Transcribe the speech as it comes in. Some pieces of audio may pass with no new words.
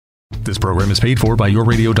This program is paid for by Your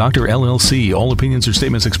Radio Doctor, LLC. All opinions or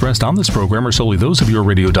statements expressed on this program are solely those of Your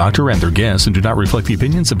Radio Doctor and their guests and do not reflect the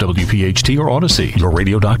opinions of WPHT or Odyssey. Your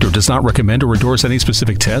Radio Doctor does not recommend or endorse any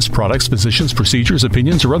specific tests, products, physicians, procedures,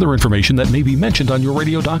 opinions, or other information that may be mentioned on Your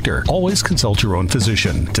Radio Doctor. Always consult your own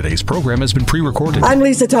physician. Today's program has been pre-recorded. I'm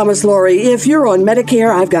Lisa Thomas-Laurie. If you're on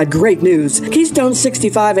Medicare, I've got great news. Keystone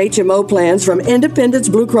 65 HMO plans from Independence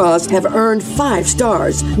Blue Cross have earned 5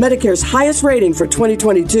 stars, Medicare's highest rating for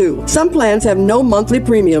 2022. Some plans have no monthly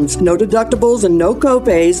premiums, no deductibles, and no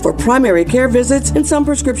copays for primary care visits and some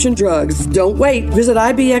prescription drugs. Don't wait. Visit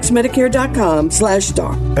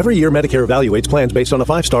ibxmedicare.com/star. Every year, Medicare evaluates plans based on a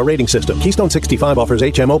 5-star rating system. Keystone 65 offers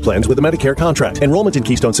HMO plans with a Medicare contract. Enrollment in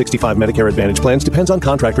Keystone 65 Medicare Advantage plans depends on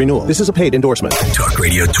contract renewal. This is a paid endorsement. Talk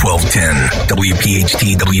Radio 1210,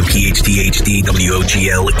 WPHT, WPHT HD,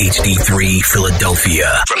 WOGL HD3,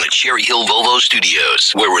 Philadelphia. From the Cherry Hill Volvo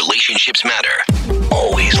Studios, where relationships matter.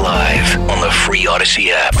 Always live on the free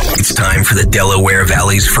Odyssey app. It's time for the Delaware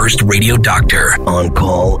Valley's first radio doctor. On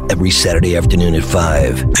call every Saturday afternoon at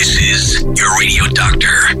 5. This is Your Radio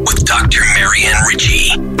Doctor with Dr. Marianne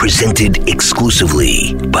Ritchie. Presented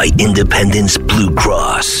exclusively by Independence Blue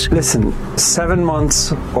Cross. Listen, 7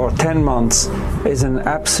 months or 10 months is an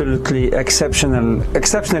absolutely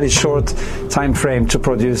exceptionally short time frame to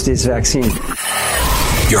produce this vaccine.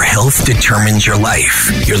 Your health determines your life,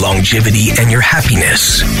 your longevity, and your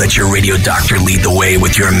happiness. Let your radio doctor lead the way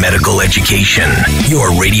with your medical education.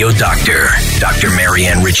 Your Radio Doctor, Dr.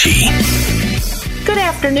 Marianne Ritchie. Good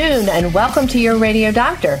afternoon, and welcome to Your Radio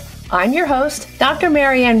Doctor. I'm your host, Dr.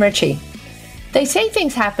 Marianne Ritchie. They say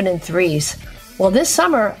things happen in threes. Well, this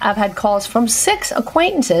summer, I've had calls from 6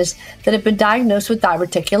 acquaintances that have been diagnosed with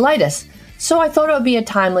diverticulitis, so I thought it would be a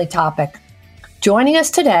timely topic. Joining us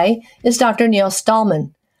today is Dr. Neil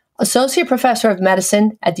Stallman, Associate Professor of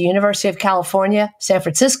Medicine at the University of California, San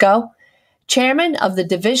Francisco, Chairman of the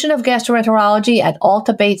Division of Gastroenterology at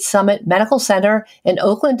Alta Bates Summit Medical Center in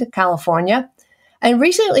Oakland, California, and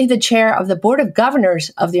recently the Chair of the Board of Governors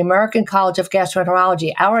of the American College of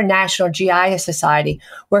Gastroenterology, our national GI society,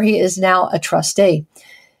 where he is now a trustee.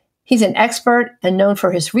 He's an expert and known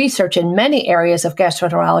for his research in many areas of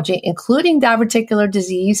gastroenterology, including diverticular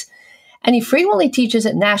disease, and he frequently teaches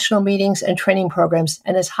at national meetings and training programs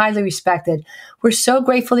and is highly respected. We're so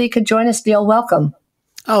grateful that you could join us, Neil. Welcome.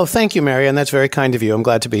 Oh, thank you, Marianne. That's very kind of you. I'm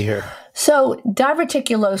glad to be here. So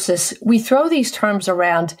diverticulosis, we throw these terms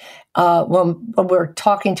around when we're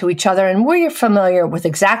talking to each other, and we're familiar with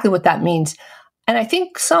exactly what that means. And I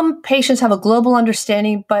think some patients have a global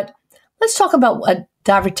understanding, but let's talk about what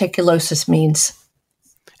diverticulosis means.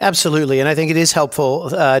 Absolutely. And I think it is helpful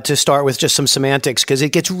to start with just some semantics because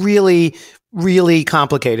it gets really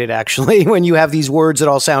complicated, actually, when you have these words that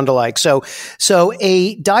all sound alike. So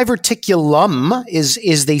a diverticulum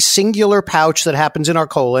is the singular pouch that happens in our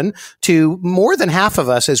colon to more than half of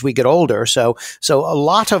us as we get older. So a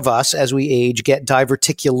lot of us as we age get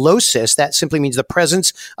diverticulosis. That simply means the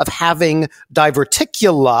presence of having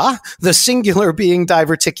diverticula, the singular being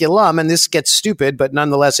diverticulum. And this gets stupid, but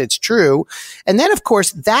nonetheless, it's true. And then, of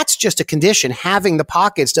course, that's just a condition. Having the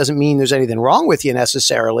pockets doesn't mean there's anything wrong with you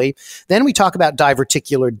necessarily. Then we talk about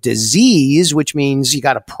diverticular disease, which means you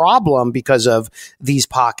got a problem because of these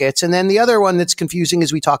pockets. And then the other one that's confusing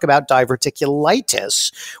is we talk about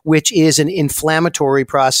diverticulitis, which is an inflammatory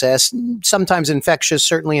process, sometimes infectious,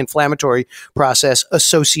 certainly inflammatory process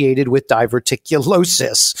associated with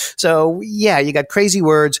diverticulosis. So yeah, you got crazy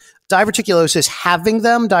words. Diverticulosis, having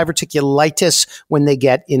them, diverticulitis when they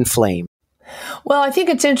get inflamed. Well, I think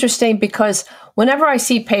it's interesting because whenever I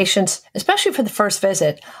see patients, especially for the first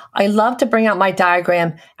visit, I love to bring out my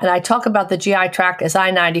diagram and I talk about the GI tract as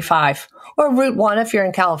I-95 or Route 1 if you're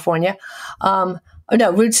in California.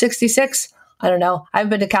 Route 66. I don't know. I haven't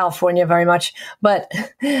been to California very much. But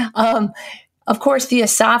of course, the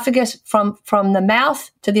esophagus from the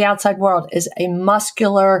mouth to the outside world is a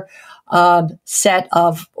muscular set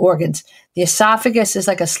of organs. The esophagus is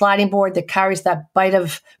like a sliding board that carries that bite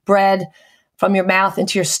of bread from your mouth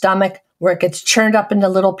into your stomach, where it gets churned up into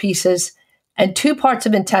little pieces, and 2 parts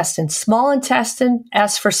of intestine. Small intestine,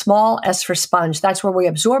 S for small, S for sponge. That's where we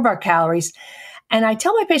absorb our calories. And I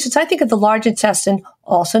tell my patients, I think of the large intestine,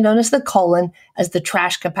 also known as the colon, as the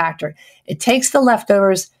trash compactor. It takes the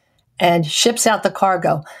leftovers and ships out the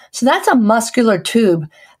cargo. So that's a muscular tube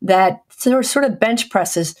that sort of bench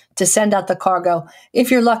presses to send out the cargo,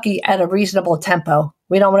 if you're lucky, at a reasonable tempo.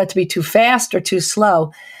 We don't want it to be too fast or too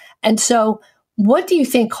slow. And so what do you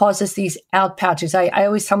think causes these out pouches? I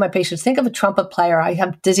always tell my patients, think of a trumpet player. I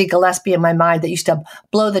have Dizzy Gillespie in my mind that used to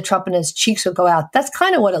blow the trumpet and his cheeks would go out. That's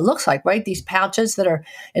kind of what it looks like, right? These pouches that are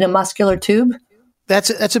in a muscular tube.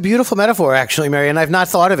 That's a beautiful metaphor, actually, Mary, and I've not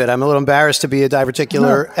thought of it. I'm a little embarrassed to be a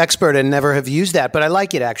diverticular expert and never have used that, but I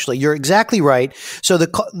like it, actually. You're exactly right. So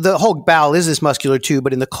the whole bowel is this muscular tube,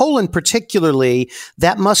 but in the colon particularly,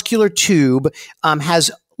 that muscular tube has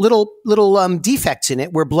little defects in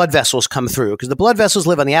it where blood vessels come through, because the blood vessels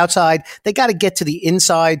live on the outside. They got to get to the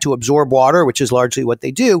inside to absorb water, which is largely what they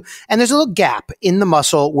do. And there's a little gap in the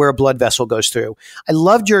muscle where a blood vessel goes through. I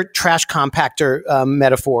loved your trash compactor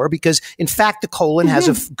metaphor, because in fact, the colon has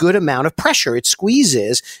a good amount of pressure. It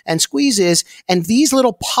squeezes and squeezes. And these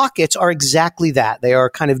little pockets are exactly that. They are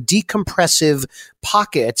kind of decompressive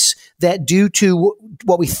pockets that, due to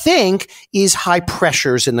what we think is high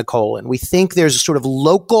pressures in the colon. We think there's a sort of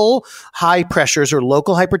local high pressures or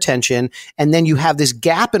local hypertension, and then you have this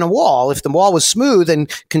gap in a wall. If the wall was smooth and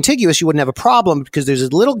contiguous, you wouldn't have a problem, because there's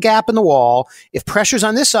a little gap in the wall. If pressures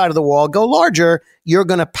on this side of the wall go larger, you're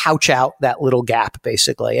going to pouch out that little gap,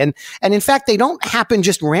 basically. And in fact, they don't happen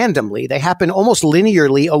just randomly. They happen almost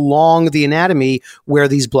linearly along the anatomy where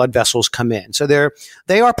these blood vessels come in. So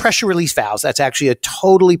they are pressure release valves. That's actually a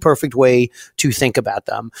totally perfect way to think about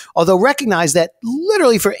them. Although recognize that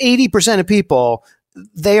literally for 80% of people,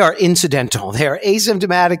 they are incidental. They are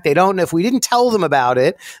asymptomatic. They don't know. If we didn't tell them about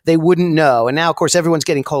it, they wouldn't know. And now, of course, everyone's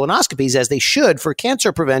getting colonoscopies, as they should, for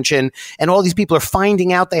cancer prevention. And all these people are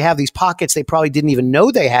finding out they have these pockets they probably didn't even know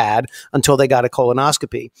they had until they got a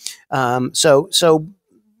colonoscopy. So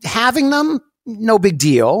having them, no big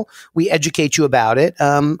deal. We educate you about it.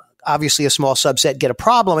 Obviously, a small subset get a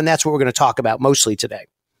problem, and that's what we're going to talk about mostly today.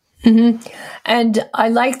 Mm-hmm. And I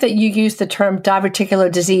like that you use the term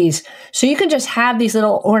diverticular disease. So you can just have these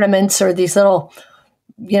little ornaments or these little,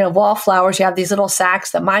 wallflowers. You have these little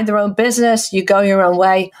sacs that mind their own business. You go your own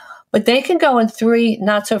way, but they can go in three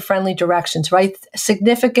not so friendly directions, right?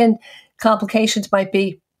 Significant complications might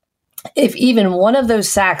be if even one of those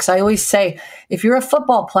sacs, I always say, if you're a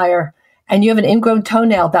football player and you have an ingrown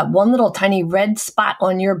toenail, that one little tiny red spot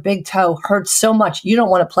on your big toe hurts so much, you don't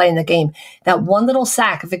want to play in the game. That one little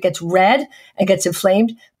sac, if it gets red and gets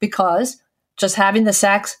inflamed, because just having the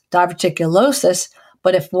sacs, diverticulosis,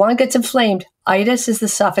 but if one gets inflamed, itis is the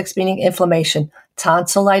suffix meaning inflammation,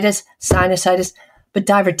 tonsillitis, sinusitis, but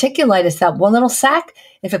diverticulitis, that one little sac,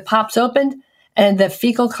 if it pops open and the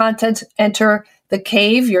fecal contents enter the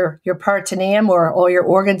cave, your peritoneum, or all your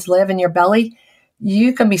organs live in your belly,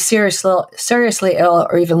 you can be seriously ill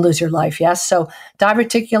or even lose your life. Yes. So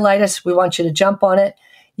diverticulitis, we want you to jump on it.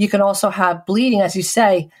 You can also have bleeding, as you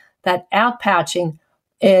say, that outpouching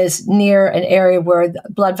is near an area where the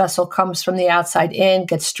blood vessel comes from the outside in,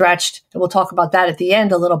 gets stretched. And we'll talk about that at the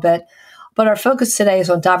end a little bit. But our focus today is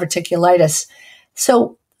on diverticulitis.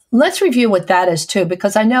 So let's review what that is too,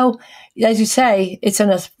 because I know, as you say, it's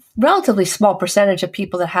in a relatively small percentage of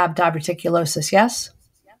people that have diverticulosis. Yes?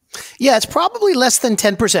 Yeah, it's probably less than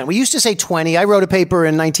 10%. We used to say 20. I wrote a paper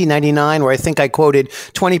in 1999 where I think I quoted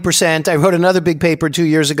 20%. I wrote another big paper 2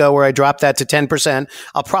 years ago where I dropped that to 10%.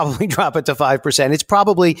 I'll probably drop it to 5%. It's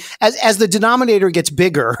probably, as the denominator gets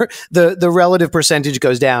bigger, the relative percentage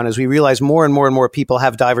goes down. As we realize more and more and more people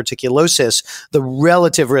have diverticulosis, the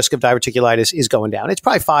relative risk of diverticulitis is going down. It's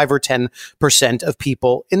probably 5 or 10% of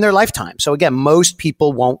people in their lifetime. So again, most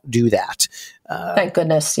people won't do that. Thank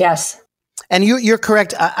goodness. Yes. And you're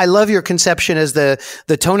correct. I love your conception as the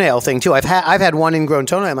toenail thing too. I've had one ingrown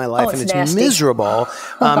toenail in my life, and it's nasty. Miserable.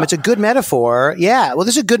 It's a good metaphor. Yeah. Well,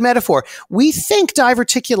 this is a good metaphor. We think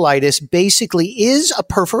diverticulitis basically is a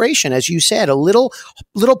perforation, as you said, a little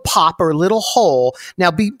pop or a little hole.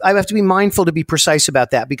 Now, I have to be mindful to be precise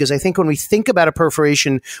about that, because I think when we think about a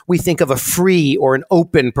perforation, we think of a free or an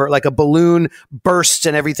open, like a balloon bursts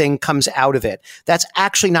and everything comes out of it. That's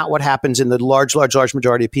actually not what happens in the large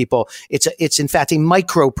majority of people. It's in fact a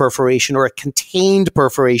micro perforation or a contained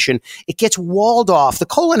perforation. It gets walled off. The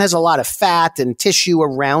colon has a lot of fat and tissue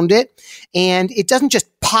around it, and it doesn't just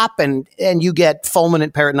pop and you get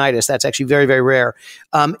fulminant peritonitis. That's actually very, very rare.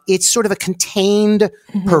 It's sort of a contained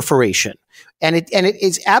perforation. And it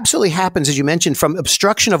is absolutely happens, as you mentioned, from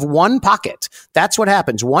obstruction of one pocket. That's what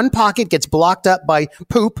happens. One pocket gets blocked up by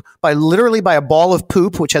poop, literally by a ball of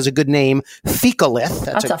poop, which has a good name, fecalith.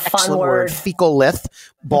 That's an excellent word. Fecalith,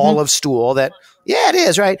 ball of stool. It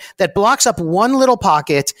is, right? That blocks up one little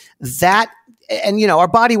pocket. And our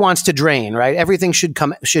body wants to drain, right? Everything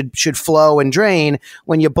should flow and drain.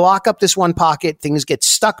 When you block up this one pocket, things get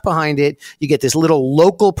stuck behind it. You get this little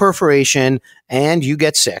local perforation, and you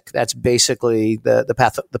get sick. That's basically the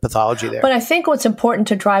pathology there. But I think what's important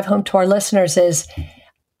to drive home to our listeners is,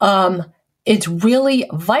 it's really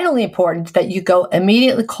vitally important that you go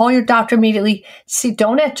immediately, call your doctor immediately. See,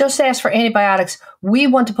 don't just ask for antibiotics. We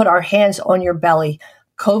want to put our hands on your belly.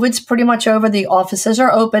 COVID's pretty much over. The offices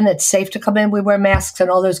are open. It's safe to come in. We wear masks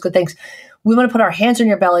and all those good things. We want to put our hands on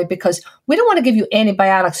your belly because we don't want to give you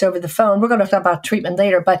antibiotics over the phone. We're going to talk about treatment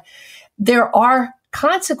later, but there are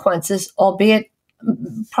consequences, albeit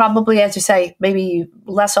probably, as you say, maybe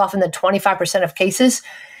less often than 25% of cases,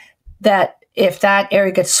 that if that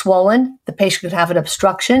area gets swollen, the patient could have an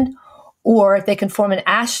obstruction, or they can form an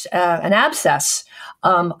abscess.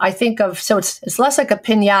 I think of, so it's less like a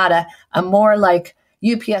piñata and more like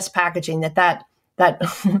UPS packaging, that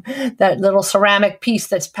little ceramic piece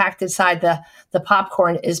that's packed inside the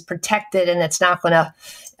popcorn is protected and it's not going to,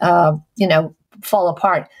 fall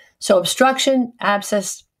apart. So obstruction,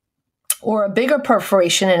 abscess, or a bigger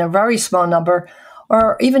perforation in a very small number,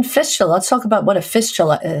 or even fistula. Let's talk about what a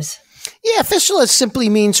fistula is. Yeah, fistula simply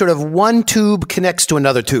means sort of one tube connects to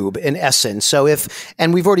another tube in essence. So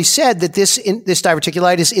and we've already said that this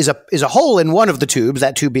diverticulitis is a hole in one of the tubes,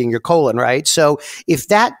 that tube being your colon, right? So if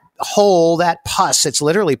that hole, that pus, it's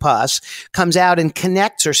literally pus, comes out and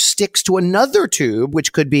connects or sticks to another tube,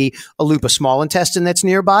 which could be a loop of small intestine that's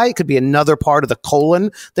nearby. It could be another part of the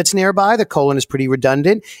colon that's nearby. The colon is pretty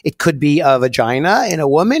redundant. It could be a vagina in a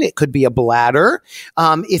woman. It could be a bladder.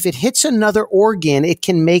 If it hits another organ, it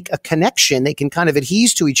can make a connection. They can kind of adhere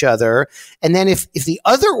to each other. And then if the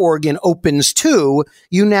other organ opens too,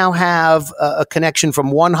 you now have a connection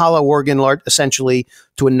from one hollow organ essentially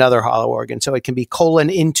to another hollow organ. So it can be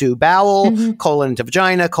colon into bowel, colon into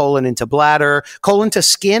vagina, colon into bladder, colon to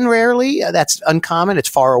skin rarely. That's uncommon. It's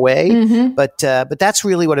far away. But that's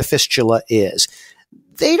really what a fistula is.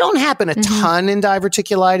 They don't happen a ton in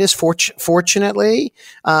diverticulitis, fortunately.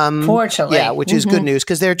 Fortunately. Yeah, which is good news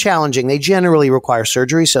because they're challenging. They generally require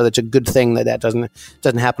surgery, so that's a good thing that doesn't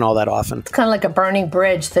happen all that often. It's kind of like a burning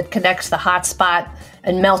bridge that connects the hot spot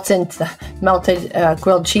and melts into the melted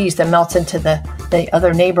grilled cheese that melts into the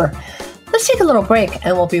other neighbor. Let's take a little break,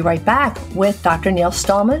 and we'll be right back with Dr. Neil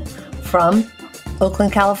Stallman from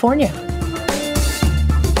Oakland, California.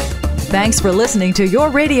 Thanks for listening to Your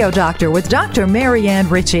Radio Doctor with Dr. Marianne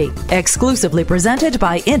Ritchie, exclusively presented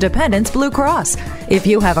by Independence Blue Cross. If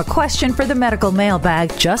you have a question for the medical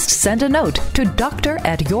mailbag, just send a note to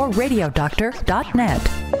doctor@yourradiodoctor.net.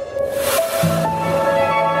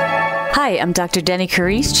 Hi, I'm Dr. Denny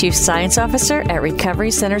Carice, Chief Science Officer at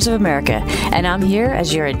Recovery Centers of America, and I'm here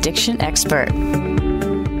as your addiction expert.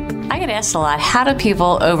 I get asked a lot, how do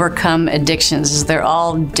people overcome addictions? They're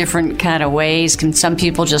all different kind of ways. Can some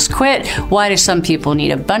people just quit? Why do some people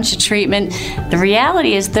need a bunch of treatment? The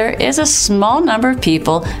reality is there is a small number of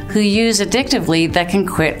people who use addictively that can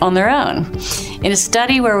quit on their own. In a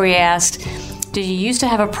study where we asked, do you used to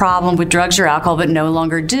have a problem with drugs or alcohol but no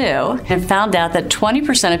longer do? And found out that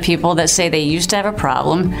 20% of people that say they used to have a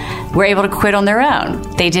problem were able to quit on their own.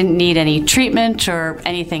 They didn't need any treatment or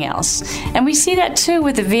anything else. And we see that too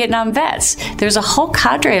with the Vietnam vets. There's a whole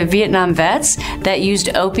cadre of Vietnam vets that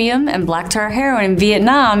used opium and black tar heroin in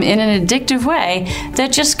Vietnam in an addictive way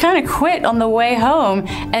that just kind of quit on the way home,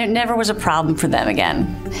 and it never was a problem for them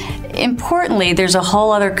again. Importantly, there's a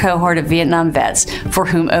whole other cohort of Vietnam vets for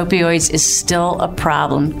whom opioids is still a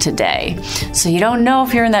problem today. So you don't know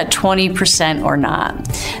if you're in that 20% or not.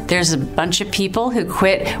 There's a bunch of people who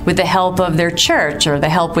quit with the help of their church or the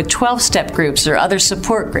help with 12-step groups or other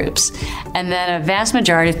support groups. And then a vast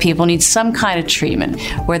majority of people need some kind of treatment,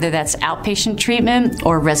 whether that's outpatient treatment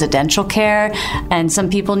or residential care. And some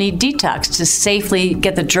people need detox to safely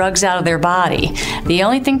get the drugs out of their body. The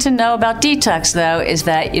only thing to know about detox, though, is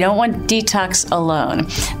that you don't want detox alone.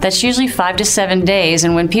 That's usually 5 to 7 days,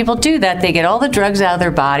 and when people do that, they get all the drugs out of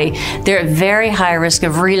their body. They're at very high risk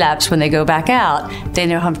of relapse when they go back out. They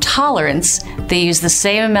don't have tolerance. They use the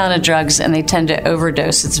same amount of drugs, and they tend to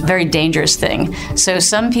overdose. It's a very dangerous thing. So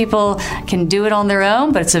some people can do it on their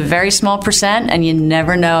own, but it's a very small percent, and you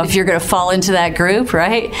never know if you're going to fall into that group,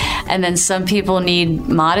 right? And then some people need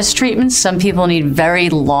modest treatments. Some people need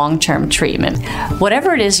very long-term treatment.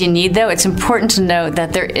 Whatever it is you need, though, it's important to know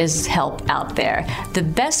that there is help out there. The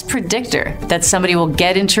best predictor that somebody will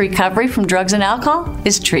get into recovery from drugs and alcohol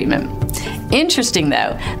is treatment. Interesting,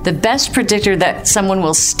 though, the best predictor that someone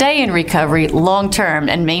will stay in recovery long-term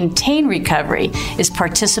and maintain recovery is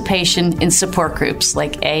participation in support groups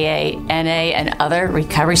like AA, NA, and other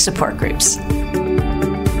recovery support groups.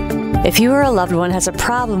 If you or a loved one has a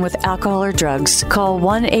problem with alcohol or drugs, call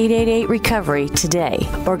 1-888-RECOVERY today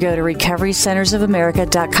or go to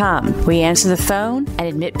recoverycentersofamerica.com. We answer the phone and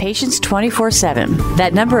admit patients 24/7.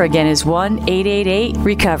 That number again is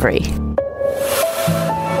 1-888-RECOVERY.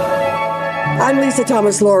 I'm Lisa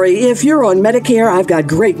Thomas Laurie. If you're on Medicare, I've got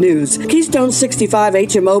great news. Keystone 65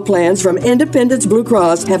 HMO plans from Independence Blue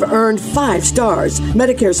Cross have earned 5 stars,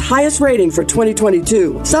 Medicare's highest rating for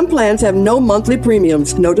 2022. Some plans have no monthly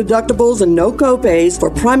premiums, no deductibles, and no copays for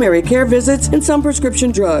primary care visits and some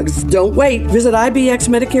prescription drugs. Don't wait. Visit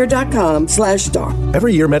ibxmedicare.com/star.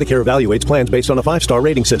 Every year, Medicare evaluates plans based on a 5-star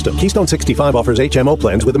rating system. Keystone 65 offers HMO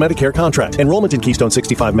plans with a Medicare contract. Enrollment in Keystone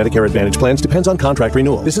 65 Medicare Advantage plans depends on contract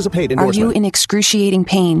renewal. This is a paid endorsement. Are you in excruciating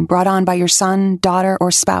pain brought on by your son, daughter,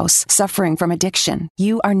 or spouse suffering from addiction?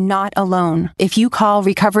 You are not alone. If you call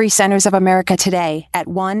Recovery Centers of America today at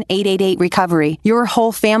 1-888-RECOVERY, your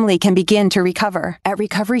whole family can begin to recover. At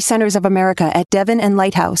Recovery Centers of America at Devon and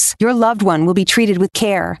Lighthouse, your loved one will be treated with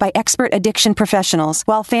care by expert addiction professionals,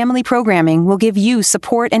 while family programming will give you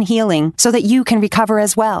support and healing so that you can recover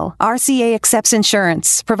as well. RCA accepts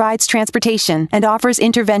insurance, provides transportation, and offers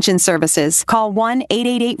intervention services. Call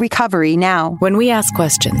 1-888-RECOVERY now. When we ask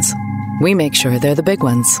questions, we make sure they're the big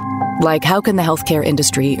ones. Like, how can the healthcare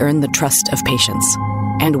industry earn the trust of patients?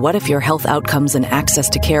 And what if your health outcomes and access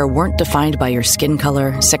to care weren't defined by your skin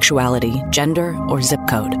color, sexuality, gender, or zip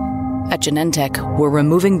code? At Genentech, we're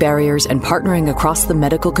removing barriers and partnering across the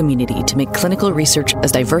medical community to make clinical research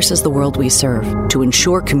as diverse as the world we serve, to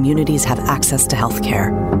ensure communities have access to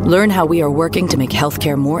healthcare. Learn how we are working to make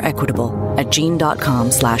healthcare more equitable at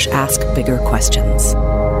gene.com/askbiggerquestions.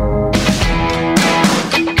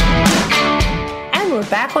 We're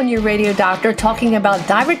back on your radio doctor talking about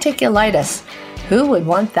diverticulitis. Who would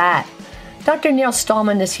want that? Dr. Neil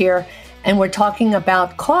Stallman is here, and we're talking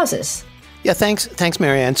about causes. Yeah, thanks,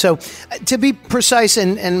 Marianne. So to be precise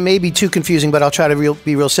and maybe too confusing, but I'll try to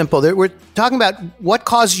be real simple. We're talking about what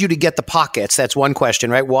causes you to get the pockets. That's one question,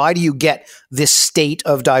 right? Why do you get this state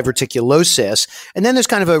of diverticulosis? And then there's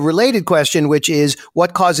kind of a related question, which is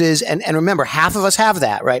what causes, and remember, half of us have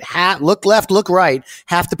that, right? Look left, look right.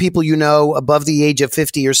 Half the people you know above the age of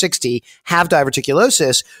 50 or 60 have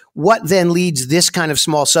diverticulosis. What then leads this kind of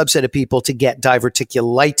small subset of people to get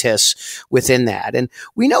diverticulitis within that? And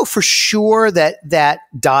we know for sure that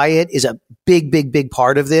diet is a big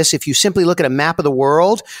part of this. If you simply look at a map of the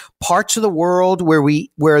world, parts of the world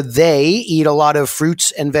where they eat a lot of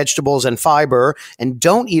fruits and vegetables and fiber and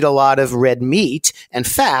don't eat a lot of red meat and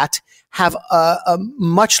fat have a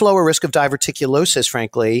much lower risk of diverticulosis,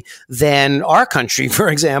 frankly, than our country, for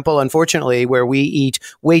example, unfortunately, where we eat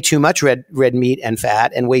way too much red meat and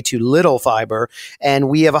fat and way too little fiber, and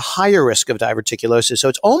we have a higher risk of diverticulosis. So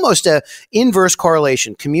it's almost a inverse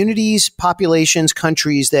correlation. Communities, populations,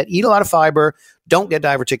 countries that eat a lot of fiber don't get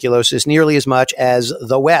diverticulosis nearly as much as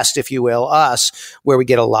the West, if you will, us, where we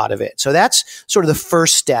get a lot of it. So that's sort of the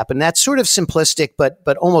first step, and that's sort of simplistic,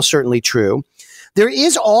 but almost certainly true. There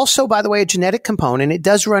is also, by the way, a genetic component. It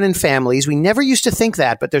does run in families. We never used to think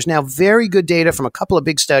that, but there's now very good data from a couple of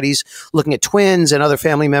big studies looking at twins and other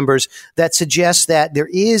family members that suggests that there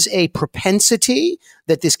is a propensity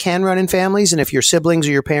that this can run in families. And if your siblings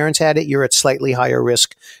or your parents had it, you're at slightly higher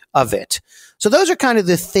risk of it. So those are kind of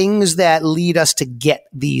the things that lead us to get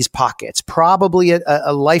these pockets. Probably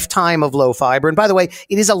a lifetime of low fiber. And by the way,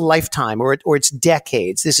 it is a lifetime or it's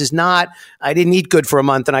decades. This is not, I didn't eat good for a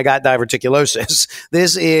month and I got diverticulosis.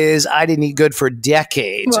 This is, I didn't eat good for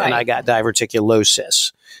decades and I got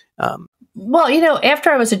diverticulosis. Well,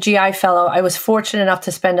 after I was a GI fellow, I was fortunate enough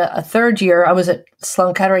to spend a third year. I was at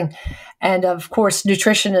Sloan Kettering. And of course,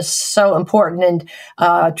 nutrition is so important in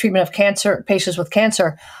treatment of cancer, patients with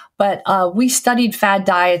cancer. But we studied fad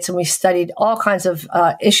diets and we studied all kinds of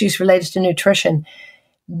issues related to nutrition.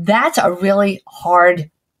 That's a really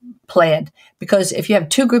hard plan because if you have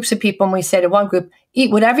two groups of people and we say to one group,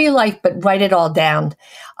 eat whatever you like, but write it all down.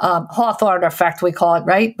 Hawthorne effect, we call it,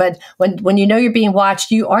 right? But when you know you're being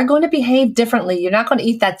watched, you are going to behave differently. You're not going to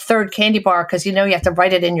eat that third candy bar because you know you have to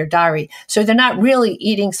write it in your diary. So they're not really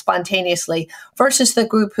eating spontaneously versus the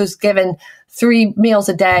group who's given 3 meals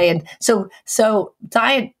a day. And so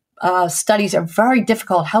diet studies are very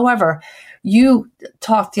difficult. However, you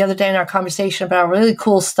talked the other day in our conversation about a really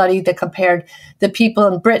cool study that compared the people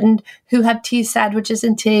in Britain who have tea sandwiches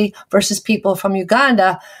and tea versus people from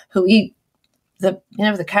Uganda who eat the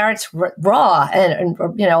carrots raw and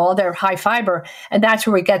all their high fiber. And that's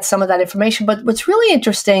where we get some of that information. But what's really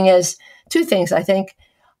interesting is two things, I think.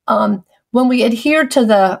 When we adhere to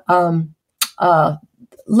the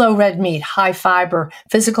low red meat, high fiber,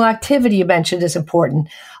 physical activity you mentioned is important.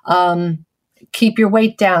 Keep your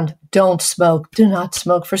weight down. Don't smoke. Do not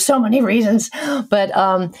smoke for so many reasons. But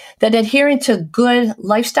that adhering to good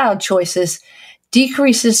lifestyle choices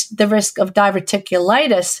decreases the risk of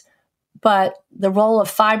diverticulitis, but the role of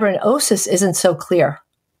fiber and OSIS isn't so clear.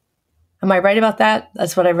 Am I right about that?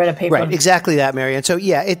 That's what I read a paper. Right, exactly that, Marianne. So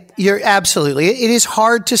yeah, you're absolutely. It is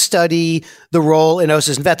hard to study the role in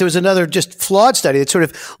OSIS. In fact, there was another just flawed study that sort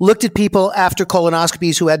of looked at people after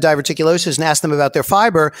colonoscopies who had diverticulosis and asked them about their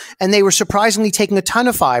fiber, and they were surprisingly taking a ton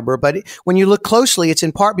of fiber. But when you look closely, it's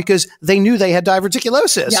in part because they knew they had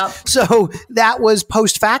diverticulosis. Yep. So that was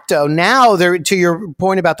post facto. Now they're, to your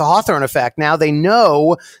point about the Hawthorne effect, now they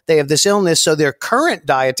know they have this illness, so their current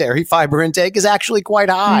dietary fiber intake is actually quite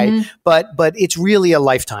high. Mm-hmm. But it's really a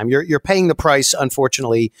lifetime. You're paying the price,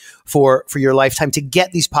 unfortunately, for your lifetime to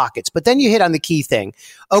get these pockets. But then you hit on the key thing.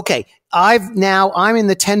 Okay, I'm in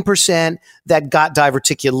the 10% that got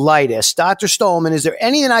diverticulitis. Dr. Stolman, is there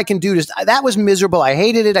anything I can do that was miserable. I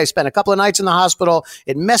hated it. I spent a couple of nights in the hospital.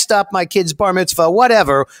 It messed up my kid's bar mitzvah,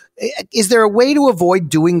 whatever. Is there a way to avoid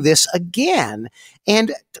doing this again?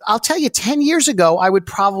 And I'll tell you, 10 years ago, I would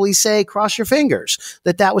probably say, cross your fingers,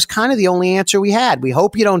 that was kind of the only answer we had. We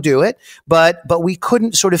hope you don't do it, but we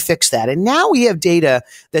couldn't sort of fix that. And now we have data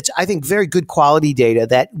that's, I think, very good quality data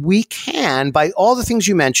that we can, by all the things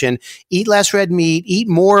you mentioned, eat less red meat, eat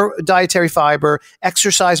more dietary fiber,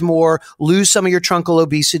 exercise more, lose some of your truncal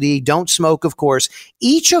obesity, don't smoke, of course.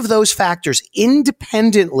 Each of those factors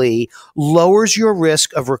independently lowers your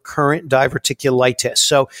risk of recurrent diverticulitis.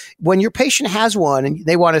 So when your patient has one and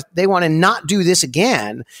they want to not do this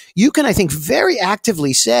again, you can, I think, very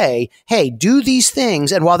actively say, hey, do these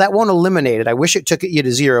things. And while that won't eliminate it, I wish it took you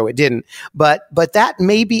to zero. It didn't. But that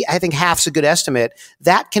may be, I think, half's a good estimate.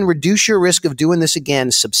 That can reduce your risk of doing this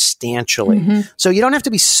again substantially. Mm-hmm. So you don't have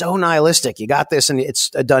to be so nihilistic. You got this and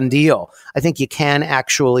it's a done deal. I think you can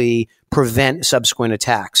actually prevent subsequent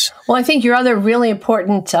attacks. Well, I think your other really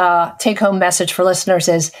important take-home message for listeners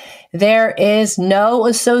is there is no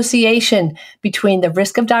association between the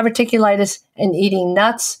risk of diverticulitis and eating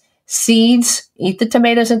nuts, seeds, eat the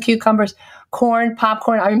tomatoes and cucumbers, corn,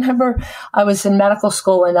 popcorn. I remember I was in medical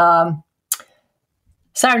school when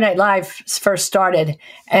Saturday Night Live first started,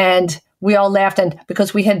 and we all laughed, and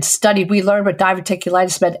because we had studied, we learned what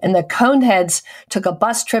diverticulitis meant, and the Coneheads took a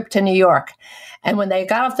bus trip to New York. And when they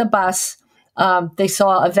got off the bus, they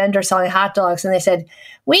saw a vendor selling hot dogs, and they said,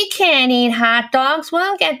 "We can't eat hot dogs.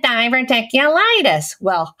 We'll get diverticulitis."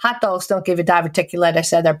 Well, hot dogs don't give you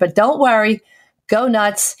diverticulitis either, but don't worry. Go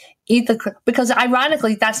nuts. Because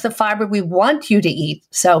ironically, that's the fiber we want you to eat.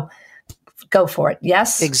 So go for it.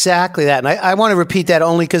 Yes? Exactly that. And I want to repeat that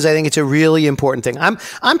only because I think it's a really important thing.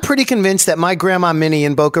 I'm pretty convinced that my grandma Minnie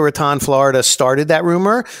in Boca Raton, Florida started that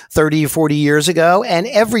rumor 30 or 40 years ago. And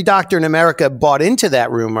every doctor in America bought into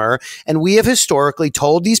that rumor. And we have historically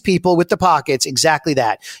told these people with the pockets exactly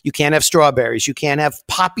that. You can't have strawberries. You can't have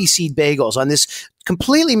poppy seed bagels on this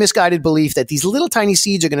completely misguided belief that these little tiny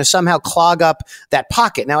seeds are going to somehow clog up that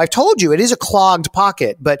pocket. Now, I've told you it is a clogged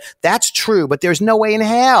pocket, but that's true. But there's no way in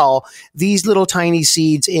hell these little tiny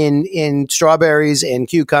seeds in strawberries and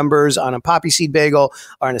cucumbers, on a poppy seed bagel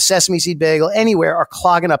or on a sesame seed bagel, anywhere, are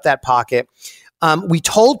clogging up that pocket. We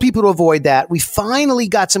told people to avoid that. We finally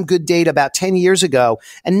got some good data about 10 years ago.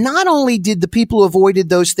 And not only did the people who avoided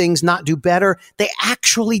those things not do better, they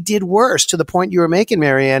actually did worse, to the point you were making,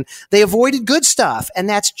 Marianne. They avoided good stuff, and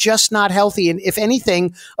that's just not healthy. And if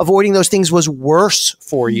anything, avoiding those things was worse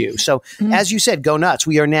for you. So as you said, go nuts.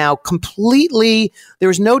 We are now completely,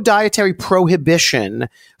 there's no dietary prohibition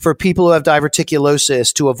for people who have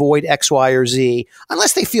diverticulosis to avoid X, Y, or Z,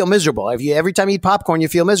 unless they feel miserable. If you, every time you eat popcorn, you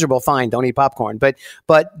feel miserable, fine, don't eat popcorn.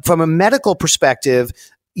 But from a medical perspective,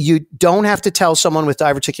 you don't have to tell someone with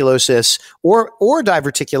diverticulosis or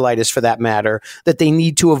diverticulitis, for that matter, that they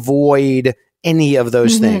need to avoid any of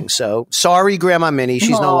those things. So sorry, Grandma Minnie,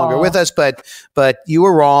 she's no longer with us, but you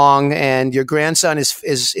were wrong, and your grandson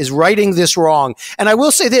is righting this wrong. And I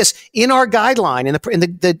will say this, in our guideline, in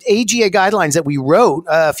the AGA guidelines that we wrote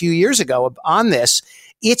a few years ago on this,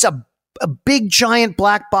 it's a big giant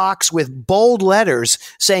black box with bold letters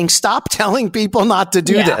saying, stop telling people not to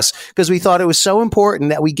do this, because we thought it was so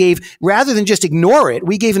important that we gave, rather than just ignore it,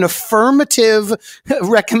 we gave an affirmative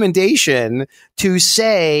recommendation to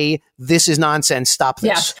say, this is nonsense, stop this.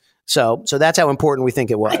 Yes. So that's how important we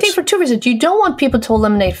think it was. I think for two reasons. You don't want people to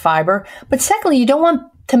eliminate fiber, but secondly, you don't want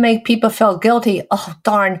to make people feel guilty. Oh,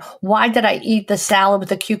 darn, why did I eat the salad with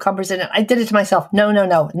the cucumbers in it? I did it to myself. No,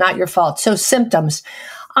 not your fault. So symptoms.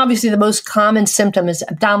 Obviously, the most common symptom is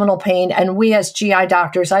abdominal pain. And we as GI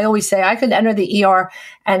doctors, I always say I could enter the ER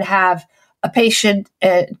and have a patients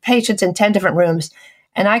in 10 different rooms,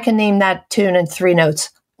 and I can name that tune in 3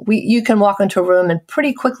 notes. You can walk into a room and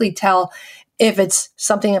pretty quickly tell if it's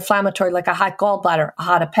something inflammatory like a hot gallbladder, a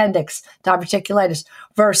hot appendix, diverticulitis,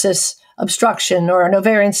 versus obstruction or an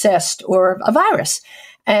ovarian cyst or a virus.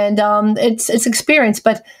 And it's experience.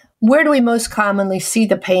 But where do we most commonly see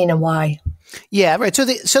the pain and why? Yeah, right. So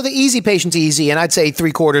the easy patient's easy, and I'd say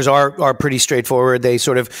 3/4 are pretty straightforward.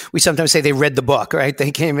 We sometimes say they read the book, right?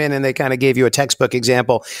 They came in and they kind of gave you a textbook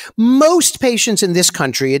example. Most patients in this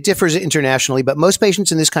country, it differs internationally, but most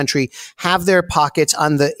patients in this country have their pockets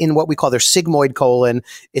in what we call their sigmoid colon.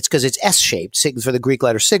 It's because it's S-shaped, for the Greek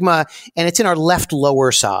letter sigma, and it's in our left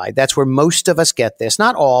lower side. That's where most of us get this.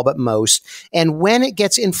 Not all, but most. And when it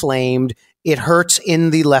gets inflamed, it hurts in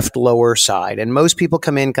the left lower side, and most people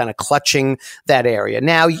come in kind of clutching that area.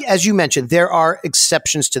 Now, as you mentioned, there are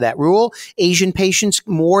exceptions to that rule. Asian patients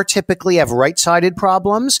more typically have right-sided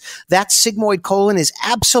problems. That sigmoid colon is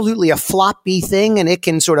absolutely a floppy thing, and it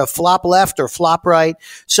can sort of flop left or flop right.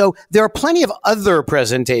 So there are plenty of other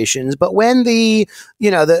presentations, but when the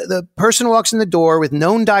person walks in the door with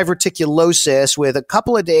known diverticulosis, with a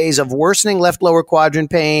couple of days of worsening left lower quadrant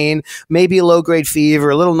pain, maybe a low-grade fever,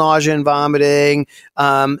 a little nausea and vomiting,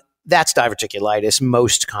 that's diverticulitis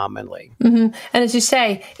most commonly. Mm-hmm. And as you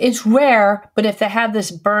say, it's rare, but if they have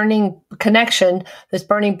this burning connection, this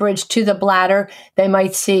burning bridge to the bladder, they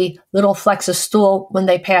might see little flecks of stool when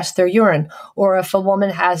they pass their urine. Or if a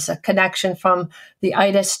woman has a connection from the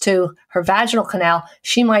itis to her vaginal canal,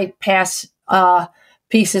 she might pass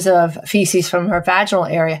pieces of feces from her vaginal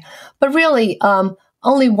area. But really,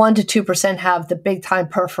 only 1% to 2% have the big time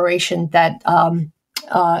perforation that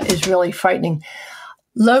is really frightening.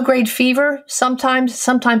 Low-grade fever,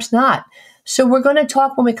 sometimes not. So we're going to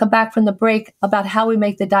talk when we come back from the break about how we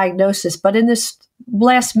make the diagnosis. But in this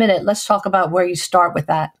last minute, let's talk about where you start with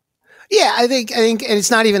that. Yeah, I think, and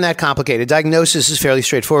it's not even that complicated. Diagnosis is fairly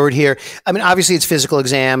straightforward here. I mean, obviously it's physical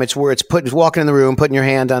exam. It's where it's walking in the room, putting your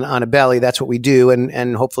hand on a belly. That's what we do.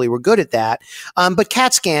 And hopefully we're good at that. But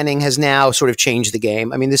CAT scanning has now sort of changed the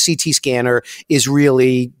game. I mean, the CT scanner is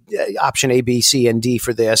really option A, B, C, and D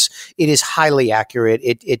for this. It is highly accurate.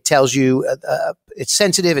 It tells you, it's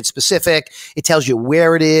sensitive, it's specific. It tells you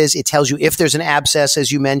where it is. It tells you if there's an abscess,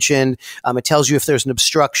 as you mentioned. It tells you if there's an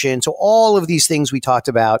obstruction. So all of these things we talked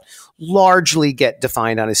about largely get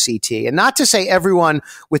defined on a CT. And not to say everyone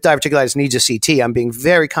with diverticulitis needs a CT. I'm being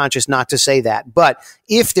very conscious not to say that. But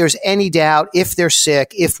if there's any doubt, if they're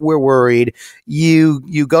sick, if we're worried,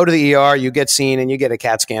 you go to the ER, you get seen, and you get a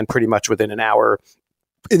CAT scan pretty much within an hour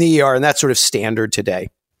in the ER, and that's sort of standard today.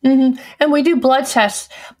 Mm-hmm. And we do blood tests,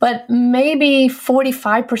 but maybe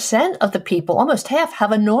 45% of the people, almost half,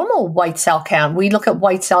 have a normal white cell count. We look at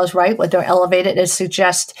white cells, right, when they're elevated, and it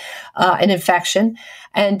suggests an infection.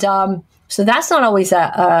 And so that's not always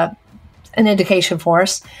an indication for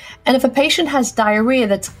us. And if a patient has diarrhea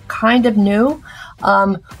that's kind of new,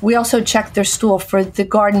 we also check their stool for the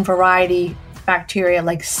garden variety bacteria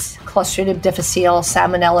like Clostridium difficile,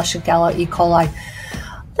 Salmonella, Shigella, E. coli.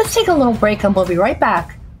 Let's take a little break and we'll be right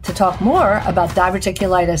back to talk more about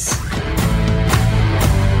diverticulitis.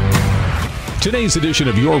 Today's edition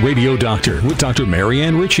of Your Radio Doctor with Dr.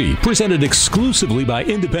 Marianne Ritchie, presented exclusively by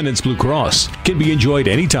Independence Blue Cross, can be enjoyed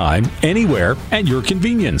anytime, anywhere, at your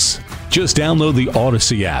convenience. Just download the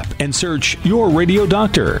Odyssey app and search Your Radio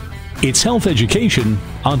Doctor. It's health education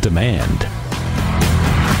on demand.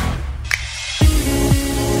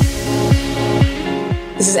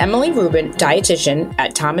 This is Emily Rubin, dietitian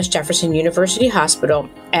at Thomas Jefferson University Hospital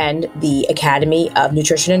and the Academy of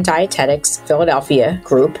Nutrition and Dietetics Philadelphia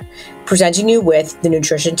group, presenting you with the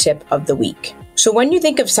nutrition tip of the week. So when you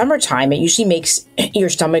think of summertime, it usually makes your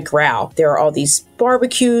stomach growl. There are all these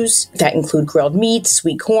barbecues that include grilled meat,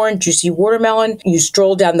 sweet corn, juicy watermelon. You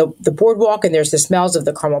stroll down the boardwalk and there's the smells of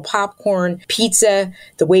the caramel popcorn, pizza,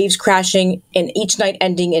 the waves crashing, and each night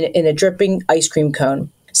ending in a dripping ice cream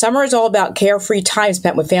cone. Summer is all about carefree time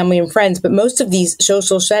spent with family and friends, but most of these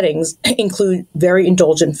social settings include very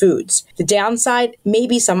indulgent foods. The downside may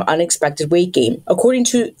be some unexpected weight gain. According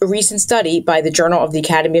to a recent study by the Journal of the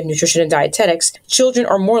Academy of Nutrition and Dietetics, children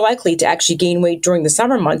are more likely to actually gain weight during the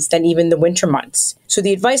summer months than even the winter months. So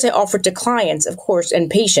the advice I offer to clients, of course, and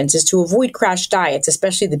patients is to avoid crash diets,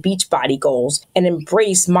 especially the Beachbody goals, and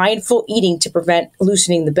embrace mindful eating to prevent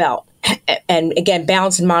loosening the belt. And again,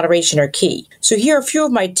 balance and moderation are key. So here are a few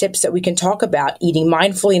of my tips that we can talk about eating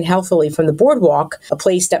mindfully and healthfully from the boardwalk, a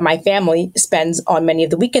place that my family spends on many of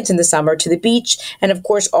the weekends in the summer, to the beach, and of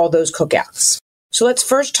course, all those cookouts. So let's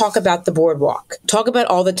first talk about the boardwalk. Talk about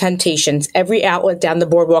all the temptations. Every outlet down the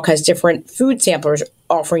boardwalk has different food samplers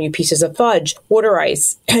offering you pieces of fudge, water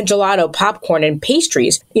ice, gelato, popcorn, and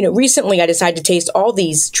pastries. Recently I decided to taste all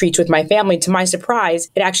these treats with my family. To my surprise,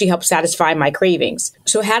 it actually helped satisfy my cravings.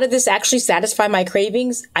 So how did this actually satisfy my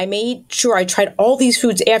cravings? I made sure I tried all these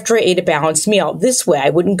foods after I ate a balanced meal. This way I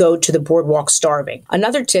wouldn't go to the boardwalk starving.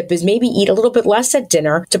 Another tip is maybe eat a little bit less at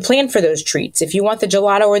dinner to plan for those treats. If you want the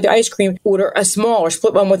gelato or the ice cream, order a small or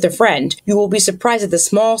split one with a friend. You will be surprised that the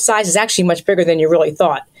small size is actually much bigger than you really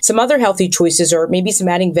thought. Some other healthy choices are maybe some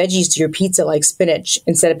adding veggies to your pizza like spinach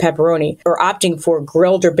instead of pepperoni, or opting for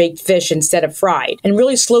grilled or baked fish instead of fried, and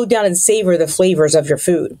really slow down and savor the flavors of your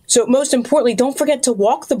food. So most importantly, don't forget to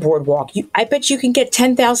walk the boardwalk. I bet you can get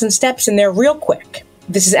 10,000 steps in there real quick.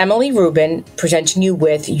 This is Emily Rubin presenting you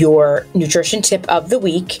with your nutrition tip of the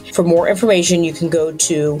week. For more information, you can go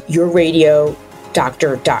to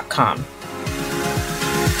yourradiodoctor.com.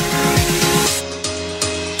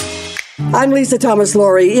 I'm Lisa Thomas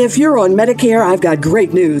Laurie. If you're on Medicare, I've got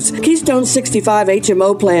great news. Keystone 65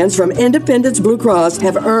 HMO plans from Independence Blue Cross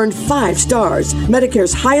have earned 5 stars,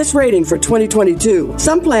 Medicare's highest rating for 2022.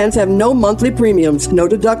 Some plans have no monthly premiums, no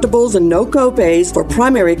deductibles, and no copays for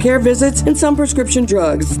primary care visits and some prescription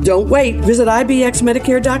drugs. Don't wait. Visit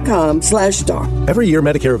ibxmedicare.com/star. Every year,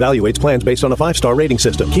 Medicare evaluates plans based on a 5-star rating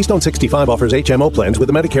system. Keystone 65 offers HMO plans with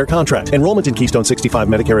a Medicare contract. Enrollment in Keystone 65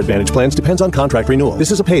 Medicare Advantage plans depends on contract renewal.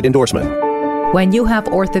 This is a paid endorsement. When you have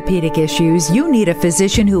orthopedic issues, you need a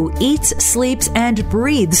physician who eats, sleeps, and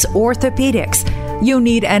breathes orthopedics. You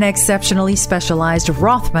need an exceptionally specialized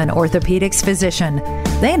Rothman Orthopedics physician.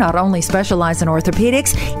 They not only specialize in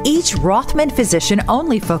orthopedics, each Rothman physician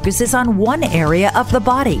only focuses on one area of the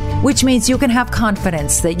body, which means you can have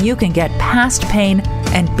confidence that you can get past pain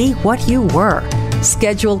and be what you were.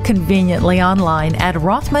 Schedule conveniently online at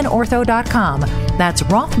RothmanOrtho.com. That's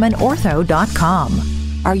RothmanOrtho.com.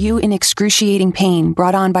 Are you in excruciating pain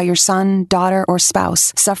brought on by your son, daughter, or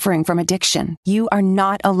spouse suffering from addiction? You are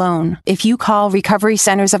not alone. If you call Recovery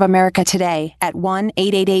Centers of America today at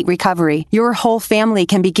 1-888-RECOVERY, your whole family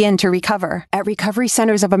can begin to recover. At Recovery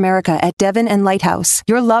Centers of America at Devon and Lighthouse,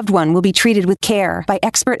 your loved one will be treated with care by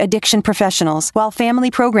expert addiction professionals, while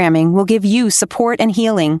family programming will give you support and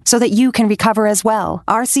healing so that you can recover as well.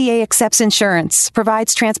 RCA accepts insurance,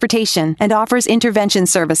 provides transportation, and offers intervention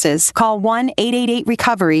services. Call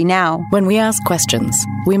 1-888-RECOVERY now. When we ask questions,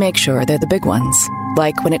 we make sure they're the big ones.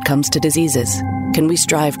 Like when it comes to diseases, can we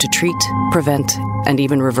strive to treat, prevent, and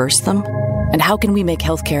even reverse them? And how can we make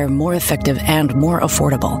healthcare more effective and more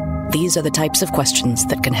affordable? These are the types of questions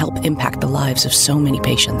that can help impact the lives of so many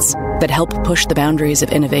patients, that help push the boundaries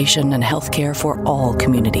of innovation and healthcare for all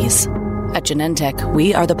communities. At Genentech,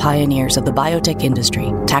 we are the pioneers of the biotech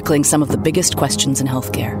industry, tackling some of the biggest questions in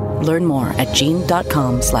healthcare. Learn more at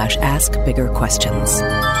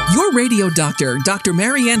gene.com/askbiggerquestions. Your radio doctor, Dr.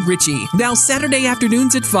 Marianne Ritchie, now Saturday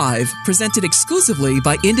afternoons at 5, presented exclusively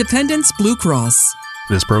by Independence Blue Cross.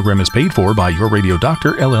 This program is paid for by Your Radio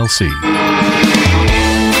Doctor, LLC.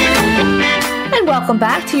 And welcome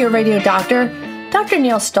back to Your Radio Doctor. Dr.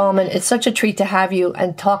 Neil Stallman, it's such a treat to have you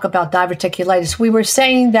and talk about diverticulitis. We were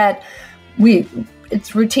saying that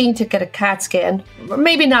it's routine to get a CAT scan.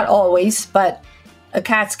 Maybe not always, but a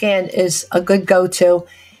CAT scan is a good go-to.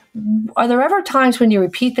 Are there ever times when you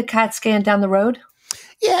repeat the CAT scan down the road?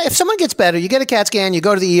 Yeah, if someone gets better, you get a CAT scan, you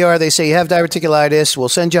go to the ER, they say you have diverticulitis, we'll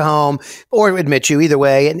send you home or admit you, either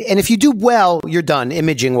way. And if you do well, you're done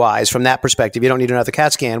imaging-wise from that perspective. You don't need another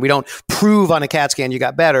CAT scan. We don't prove on a CAT scan you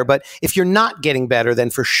got better. But if you're not getting better,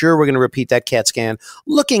 then for sure we're going to repeat that CAT scan,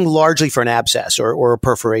 looking largely for an abscess or a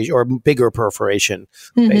perforation or a bigger perforation,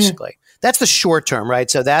 basically. That's the short term,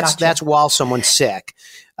 right? So that's while someone's sick.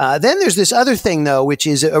 Then there's this other thing, though, which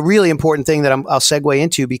is a really important thing that I'll segue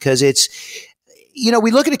into, because it's,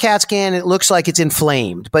 we look at a CAT scan, it looks like it's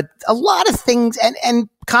inflamed, but a lot of things, and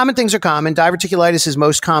common things are common. Diverticulitis is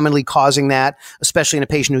most commonly causing that, especially in a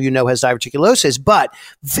patient who has diverticulosis, but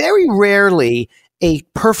very rarely a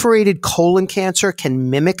perforated colon cancer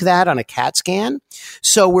can mimic that on a CAT scan.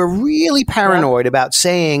 So we're really paranoid about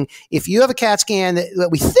saying, if you have a CAT scan that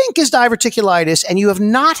we think is diverticulitis and you have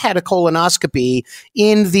not had a colonoscopy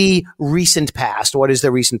in the recent past, what is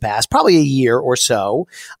the recent past? Probably a year or so.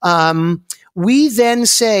 We then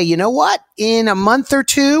say, you know what? In a month or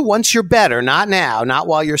two, once you're better, not now, not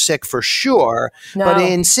while you're sick for sure, but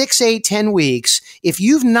in 6, 8, 10 weeks, if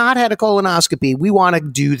you've not had a colonoscopy, we want to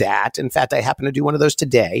do that. In fact, I happen to do one of those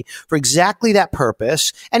today for exactly that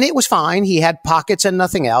purpose. And it was fine. He had pockets and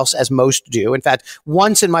nothing else, as most do. In fact,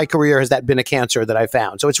 once in my career has that been a cancer that I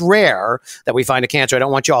found. So it's rare that we find a cancer. I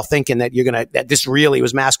don't want you all thinking that that this really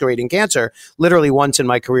was masquerading cancer. Literally once in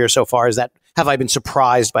my career so far has that have I been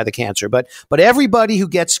surprised by the cancer. But everybody who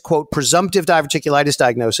gets, quote, presumptive diverticulitis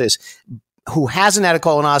diagnosis who hasn't had a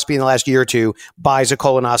colonoscopy in the last year or two buys a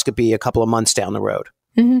colonoscopy a couple of months down the road.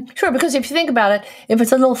 Mm-hmm. Sure, because if you think about it, if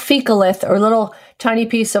it's a little fecalith or a little tiny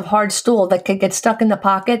piece of hard stool that could get stuck in the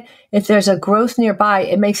pocket, if there's a growth nearby,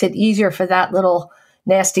 it makes it easier for that little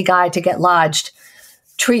nasty guy to get lodged.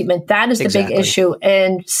 Treatment, that is the big issue.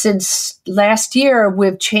 And since last year,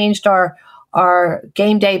 we've changed our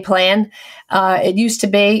game day plan. It used to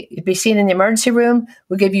be, you'd be seen in the emergency room,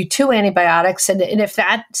 we'll give you 2 antibiotics. And if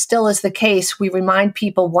that still is the case, we remind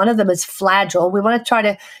people one of them is Flagyl. We want to try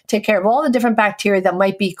to take care of all the different bacteria that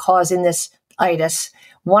might be causing this itis.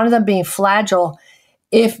 One of them being Flagyl.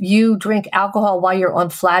 If you drink alcohol while you're on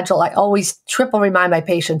Flagyl, I always triple remind my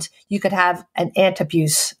patients, you could have an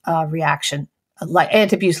antabuse reaction, like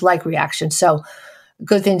antabuse-like reaction. So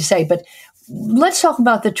good thing to say. But let's talk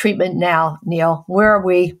about the treatment now, Neil. Where are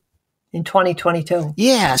we in 2022?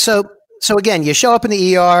 Yeah. So again, you show up in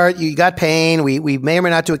the ER, you got pain. We may or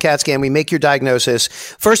may not do a CAT scan. We make your diagnosis.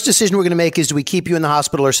 First decision we're going to make is, do we keep you in the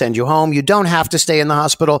hospital or send you home? You don't have to stay in the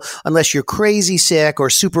hospital unless you're crazy sick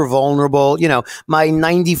or super vulnerable. You know, my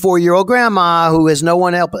 94-year-old grandma who has no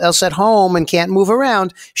one else at home and can't move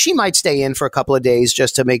around, she might stay in for a couple of days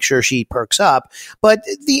just to make sure she perks up. But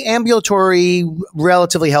the ambulatory,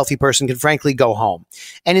 relatively healthy person can frankly go home.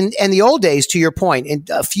 And in the old days, to your point,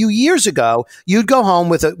 a few years ago, you'd go home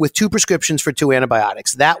with 2 prescriptions for 2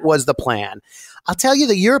 antibiotics. That was the plan. I'll tell you,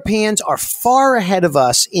 the Europeans are far ahead of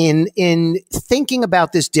us in thinking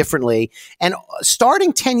about this differently. And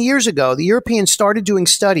starting 10 years ago, the Europeans started doing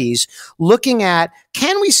studies looking at,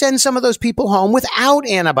 can we send some of those people home without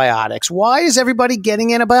antibiotics? Why is everybody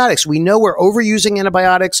getting antibiotics? We know we're overusing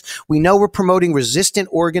antibiotics. We know we're promoting resistant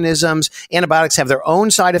organisms. Antibiotics have their own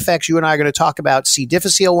side effects. You and I are going to talk about C.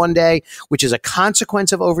 difficile one day, which is a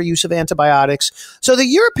consequence of overuse of antibiotics. So the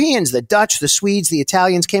Europeans, the Dutch, the Swedes, the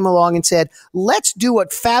Italians came along and said, let's do a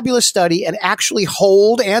fabulous study and actually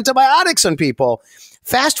hold antibiotics on people.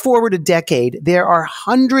 Fast forward a decade, there are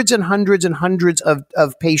hundreds and hundreds and hundreds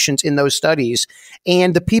of patients in those studies,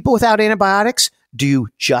 and the people without antibiotics do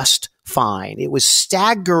just fine. It was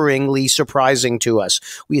staggeringly surprising to us.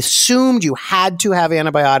 We assumed you had to have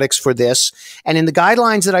antibiotics for this, and in the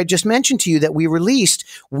guidelines that I just mentioned to you that we released,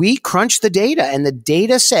 we crunched the data, and the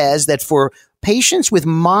data says that for patients with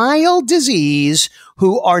mild disease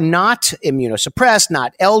who are not immunosuppressed,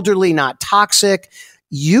 not elderly, not toxic,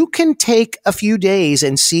 you can take a few days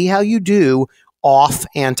and see how you do off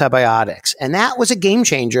antibiotics. And that was a game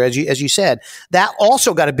changer, as you said. That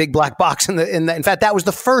also got a big black box in fact, that was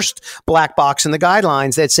the first black box in the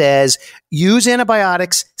guidelines that says use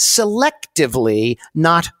antibiotics selectively,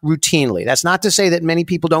 not routinely. That's not to say that many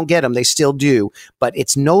people don't get them. They still do, but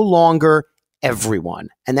it's no longer everyone.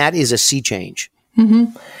 And that is a sea change.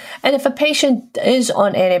 Mm-hmm. And if a patient is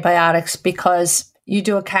on antibiotics because you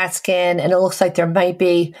do a CAT scan and it looks like there might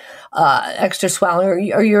be extra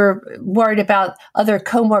swelling, or you're worried about other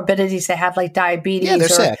comorbidities they have, like diabetes. Yeah, they're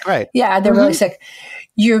sick, right? Yeah, they're really sick.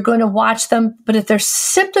 You're going to watch them. But if their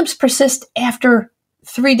symptoms persist after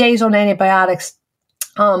 3 days on antibiotics,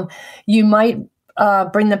 you might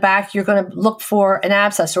bring them back. You're going to look for an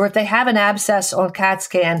abscess. Or if they have an abscess on CAT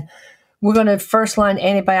scan, we're going to first line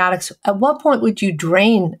antibiotics. At what point would you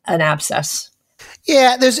drain an abscess?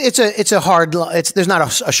 Yeah, it's a hard line. There's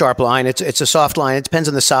not a sharp line. It's a soft line. It depends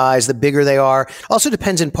on the size, the bigger they are. Also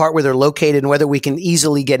depends in part where they're located and whether we can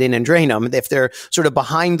easily get in and drain them. If they're sort of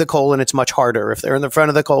behind the colon, it's much harder. If they're in the front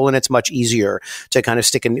of the colon, it's much easier to kind of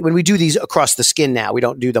stick in. When we do these across the skin now, we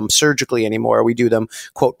don't do them surgically anymore. We do them,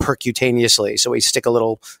 quote, percutaneously. So we stick a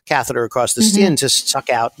little catheter across the skin to suck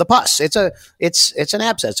out the pus. It's an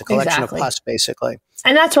abscess, a collection of pus, basically.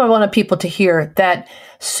 And that's what I wanted people to hear, that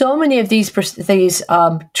so many of these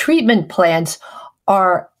treatment plans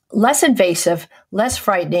are less invasive, less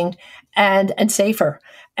frightening, and safer.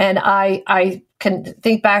 And I can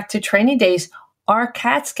think back to training days. Our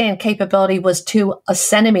CAT scan capability was to a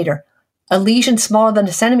centimeter. A lesion smaller than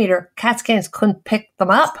a centimeter, CAT scans couldn't pick them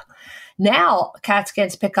up. Now, CAT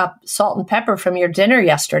scans pick up salt and pepper from your dinner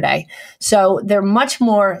yesterday. So they're much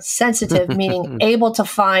more sensitive, meaning able to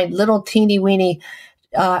find little teeny weeny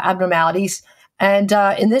abnormalities. And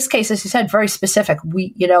in this case, as you said, very specific.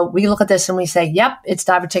 We look at this and we say, yep, it's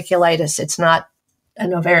diverticulitis. It's not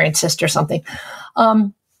an ovarian cyst or something.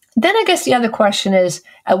 Then I guess the other question is,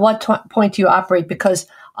 at what point do you operate? Because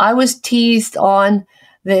I was teased on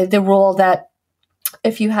the rule that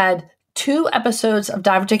if you had 2 episodes of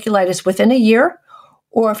diverticulitis within a year,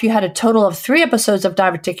 or if you had a total of 3 episodes of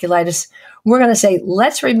diverticulitis, we're going to say,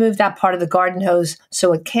 let's remove that part of the garden hose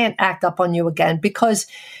so it can't act up on you again, because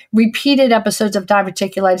repeated episodes of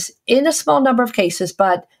diverticulitis in a small number of cases,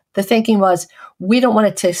 but the thinking was we don't want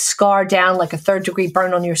it to scar down like a 3rd-degree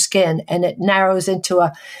burn on your skin, and it narrows into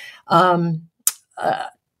a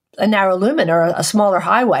narrow lumen or a smaller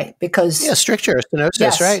highway because... Yeah, stricture,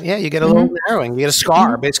 stenosis, right? Yeah, you get a little narrowing. You get a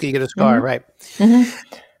scar. Basically, you get a scar, right?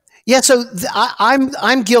 Yeah, so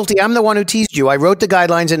I'm guilty. I'm the one who teased you. I wrote the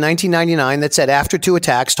guidelines in 1999 that said after 2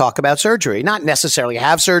 attacks, talk about surgery. Not necessarily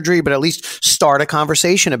have surgery, but at least start a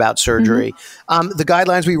conversation about surgery. The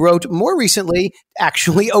guidelines we wrote more recently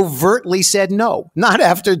actually overtly said no, not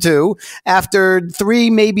after 2, after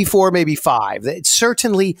 3, maybe 4, maybe 5. It's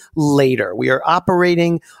certainly later. We are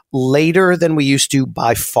operating later than we used to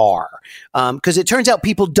by far. Because it turns out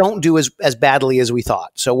people don't do as badly as we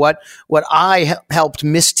thought. So what I helped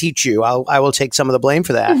misteach you, I will take some of the blame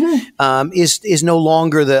for that, is no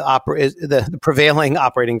longer the prevailing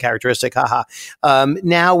operating characteristic.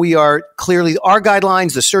 Now we are clearly, our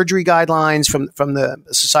guidelines, the surgery guidelines from the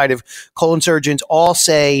Society of Colon Surgeons all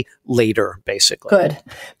say later, basically. Good.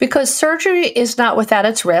 Because surgery is not without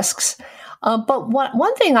its risks. But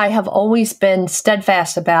one thing I have always been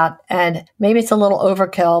steadfast about, and maybe it's a little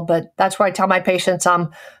overkill, but that's why I tell my patients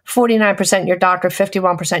I'm 49% your doctor,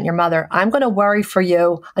 51% your mother. I'm going to worry for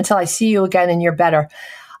you until I see you again and you're better.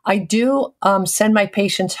 I do send my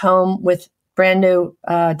patients home with brand new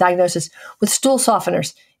diagnosis with stool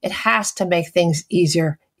softeners. It has to make things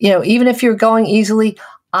easier. Even if you're going easily,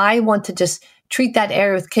 I want to just treat that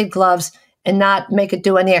area with kid gloves and not make it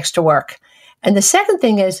do any extra work. And the second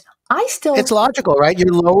thing is, it's logical, right?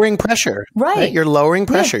 You're lowering pressure. Right. You're lowering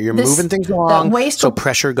pressure. You're moving things along, so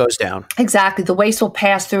pressure goes down. Exactly. The waste will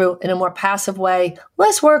pass through in a more passive way.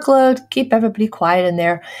 Less workload, keep everybody quiet in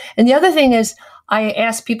there. And the other thing is, I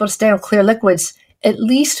ask people to stay on clear liquids, at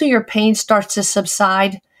least till your pain starts to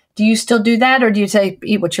subside. Do you still do that, or do you say,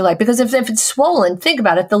 eat what you like? Because if it's swollen, think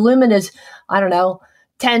about it. The lumen is,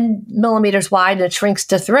 10 millimeters wide and it shrinks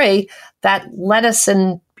to 3. That lettuce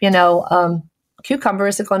and, cucumber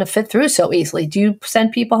isn't going to fit through so easily. Do you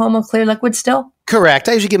send people home on clear liquids still? Correct.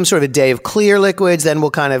 I usually give them sort of a day of clear liquids, then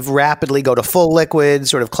we'll kind of rapidly go to full liquids,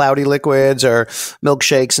 sort of cloudy liquids or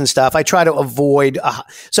milkshakes and stuff. I try to avoid,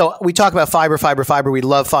 so we talk about fiber. We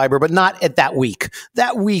love fiber, but not at that week.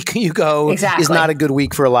 That week you go is not a good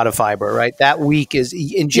week for a lot of fiber, right? That week is,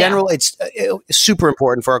 in general, it's super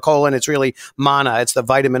important for our colon. It's really mana. It's the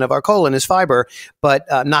vitamin of our colon is fiber, but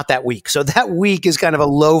not that week. So that week is kind of a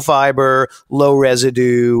low fiber, low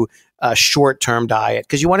residue, short-term diet,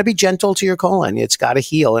 because you want to be gentle to your colon. It's got to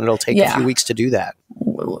heal, and it'll take a few weeks to do that.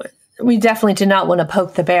 We definitely do not want to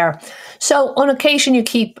poke the bear. So on occasion, you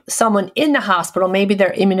keep someone in the hospital. Maybe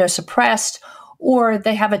they're immunosuppressed or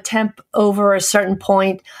they have a temp over a certain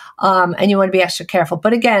point, and you want to be extra careful.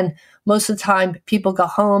 But again, most of the time, people go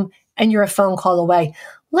home and you're a phone call away.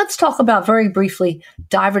 Let's talk about very briefly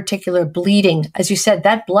diverticular bleeding. As you said,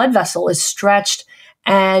 that blood vessel is stretched,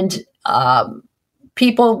 and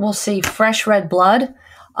people will see fresh red blood.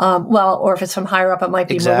 Or if it's from higher up, it might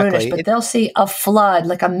be maroonish, but they'll see a flood,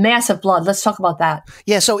 like a massive blood. Let's talk about that.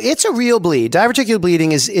 Yeah, so it's a real bleed. Diverticular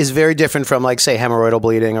bleeding is very different from, like, say, hemorrhoidal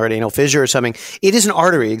bleeding or an anal fissure or something. It is an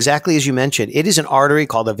artery, exactly as you mentioned. It is an artery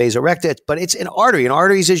called a vasorecta, but it's an artery. And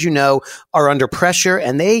arteries, as you know, are under pressure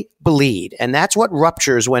and they bleed. And that's what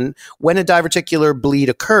ruptures when a diverticular bleed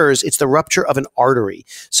occurs. It's the rupture of an artery.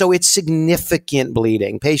 So it's significant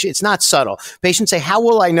bleeding. It's not subtle. Patients say, how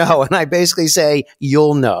will I know? And I basically say,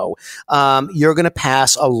 you'll know. You're going to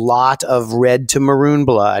pass a lot of red to maroon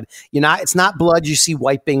blood. It's not blood you see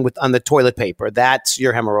wiping on the toilet paper. That's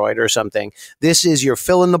your hemorrhoid or something. This is you're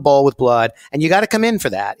filling the bowl with blood, and you got to come in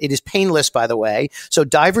for that. It is painless, by the way. So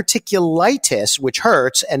diverticulitis, which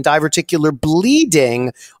hurts, and diverticular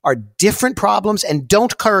bleeding are different problems and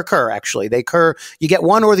don't occur, actually. They occur, you get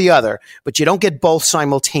one or the other, but you don't get both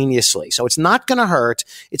simultaneously. So it's not going to hurt.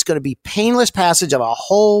 It's going to be painless passage of a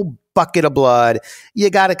whole bucket of blood. You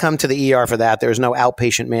got to come to the ER for that. There's no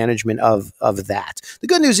outpatient management of that. The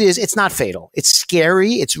good news is it's not fatal. It's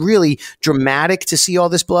scary. It's really dramatic to see all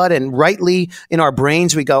this blood. And rightly in our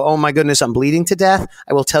brains, we go, oh my goodness, I'm bleeding to death.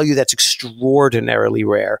 I will tell you that's extraordinarily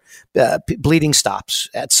rare. Bleeding stops.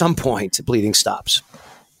 At some point, bleeding stops.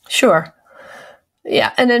 Sure.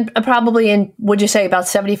 Yeah. And then probably would you say about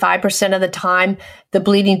 75% of the time, the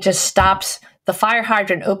bleeding just stops. The fire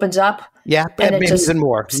hydrant opens up, Yeah, maybe even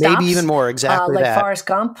more. Stops. Maybe even more. Exactly like that. Forrest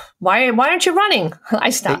Gump. Why aren't you running?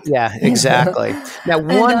 I stopped. Yeah, exactly. Now,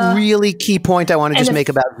 one really key point I want to just make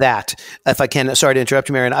about that, if I can. Sorry to interrupt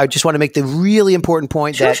you, Marianne. I just want to make the really important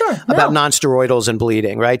point about nonsteroidals and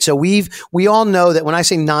bleeding, right? So we all know that when I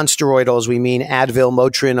say nonsteroidals, we mean Advil,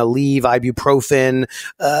 Motrin, Aleve, ibuprofen,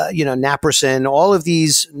 naproxen, all of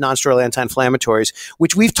these nonsteroidal anti-inflammatories,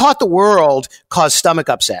 which we've taught the world cause stomach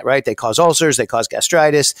upset, right? They cause ulcers, they cause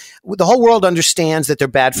gastritis. The whole world understands that they're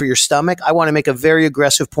bad for your stomach. I want to make a very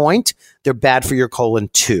aggressive point. They're bad for your colon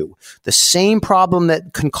too. The same problem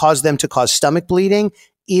that can cause them to cause stomach bleeding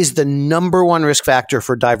is the number one risk factor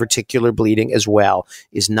for diverticular bleeding as well,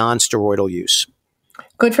 is nonsteroidal use.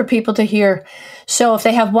 Good for people to hear. So if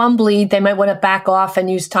they have one bleed, they might want to back off and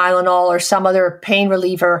use Tylenol or some other pain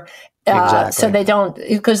reliever. Exactly. So they don't,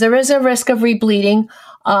 because there is a risk of rebleeding.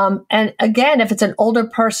 And again, if it's an older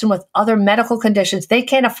person with other medical conditions, they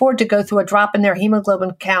can't afford to go through a drop in their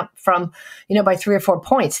hemoglobin count from, by 3 or 4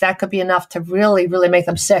 points. That could be enough to really, really make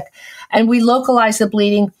them sick. And we localize the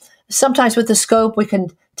bleeding. Sometimes with the scope, we can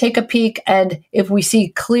take a peek, and if we see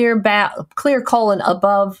clear colon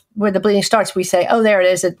above where the bleeding starts, we say, oh, there it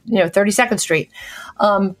is at 32nd Street.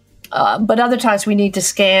 But other times we need to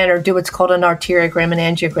scan or do what's called an arteriogram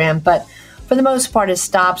and angiogram. But for the most part, it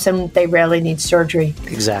stops, and they rarely need surgery.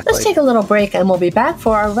 Exactly. Let's take a little break, and we'll be back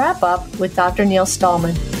for our wrap-up with Dr. Neil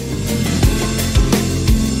Stallman.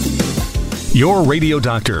 Your Radio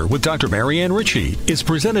Doctor with Dr. Marianne Ritchie is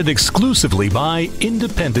presented exclusively by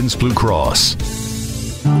Independence Blue Cross.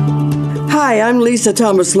 Hi, I'm Lisa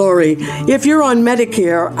Thomas-Laurie. If you're on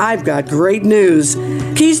Medicare, I've got great news.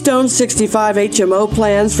 Keystone 65 HMO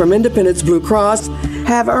plans from Independence Blue Cross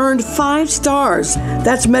have earned 5 stars.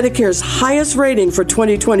 That's Medicare's highest rating for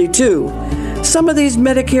 2022. Some of these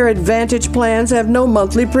Medicare Advantage plans have no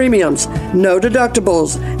monthly premiums, no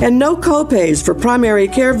deductibles, and no copays for primary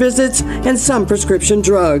care visits and some prescription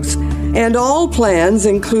drugs. And all plans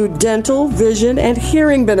include dental, vision, and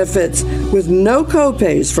hearing benefits with no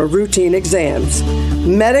copays for routine exams.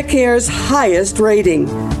 Medicare's highest rating,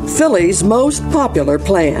 Philly's most popular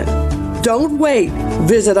plan. Don't wait.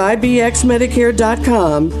 Visit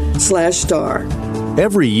ibxmedicare.com/star.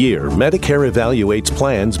 Every year, Medicare evaluates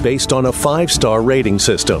plans based on a 5-star rating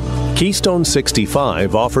system. Keystone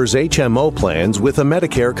 65 offers HMO plans with a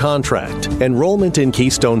Medicare contract. Enrollment in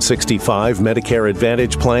Keystone 65 Medicare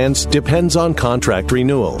Advantage plans depends on contract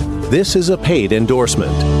renewal. This is a paid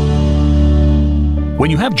endorsement. When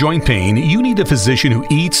you have joint pain, you need a physician who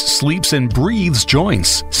eats, sleeps, and breathes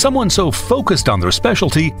joints. Someone so focused on their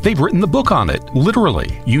specialty, they've written the book on it.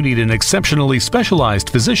 Literally, you need an exceptionally specialized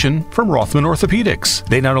physician from Rothman Orthopedics.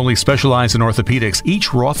 They not only specialize in orthopedics,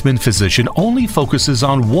 each Rothman physician only focuses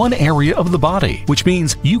on one area of the body, which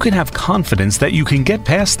means you can have confidence that you can get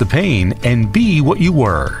past the pain and be what you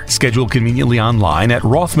were. Schedule conveniently online at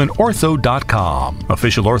RothmanOrtho.com.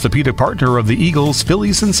 Official orthopedic partner of the Eagles,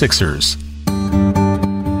 Phillies, and Sixers.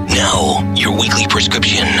 Now, your weekly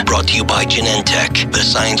prescription, brought to you by Genentech, the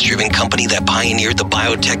science-driven company that pioneered the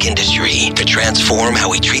biotech industry to transform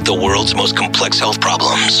how we treat the world's most complex health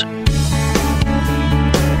problems.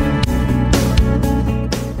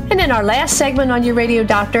 And in our last segment on Your Radio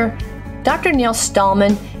Doctor, Dr. Neil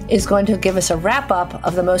Stallman is going to give us a wrap-up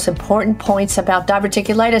of the most important points about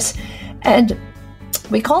diverticulitis. And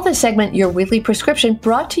we call this segment Your Weekly Prescription,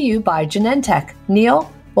 brought to you by Genentech.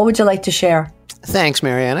 Neil, what would you like to share? Thanks,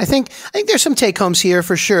 Marianne. I think there's some take-homes here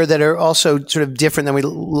for sure that are also sort of different than we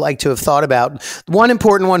like to have thought about. One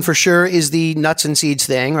important one for sure is the nuts and seeds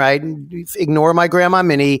thing, right? Ignore my Grandma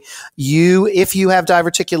Minnie. If you have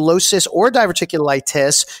diverticulosis or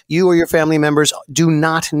diverticulitis, you or your family members do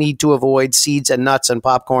not need to avoid seeds and nuts and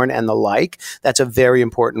popcorn and the like. That's a very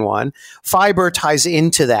important one. Fiber ties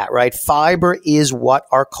into that, right? Fiber is what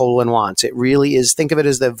our colon wants. It really is. Think of it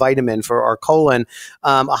as the vitamin for our colon.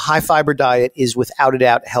 A high fiber diet is without a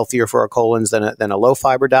doubt healthier for our colons than a low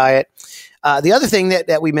fiber diet. The other thing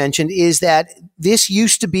that we mentioned is that this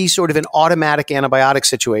used to be sort of an automatic antibiotic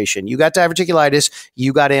situation. You got diverticulitis,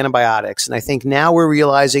 you got antibiotics. And I think now we're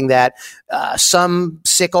realizing that some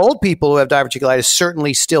sick old people who have diverticulitis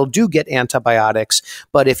certainly still do get antibiotics.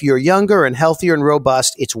 But if you're younger and healthier and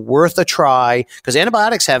robust, it's worth a try, because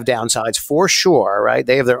antibiotics have downsides for sure, right?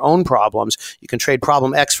 They have their own problems. You can trade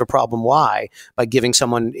problem X for problem Y by giving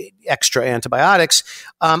someone extra antibiotics.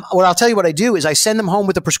 What I'll tell you what I do is I send them home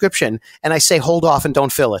with a prescription and I say, hold off and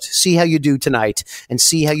don't fill it. See how you do tonight and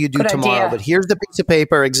see how you do tomorrow. But here's the piece of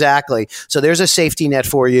paper. Exactly. So there's a safety net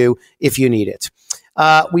for you if you need it.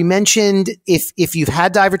 We mentioned if you've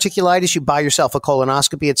had diverticulitis, you buy yourself a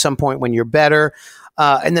colonoscopy at some point when you're better.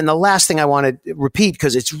 And then the last thing I want to repeat,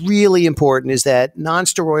 because it's really important, is that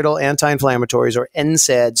nonsteroidal anti-inflammatories, or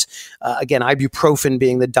NSAIDs, again, ibuprofen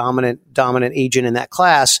being the dominant agent in that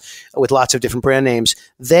class with lots of different brand names,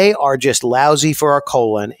 they are just lousy for our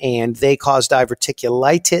colon, and they cause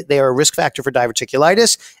diverticulitis. They are a risk factor for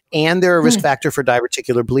diverticulitis, and they're a risk factor for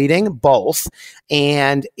diverticular bleeding, both.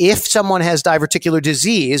 And if someone has diverticular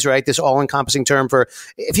disease, right, this all-encompassing term for,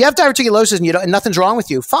 if you have diverticulosis and nothing's wrong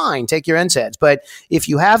with you, fine, take your NSAIDs. But if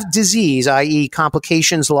you have disease, i.e.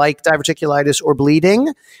 complications like diverticulitis or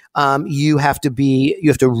bleeding, you have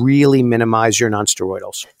to really minimize your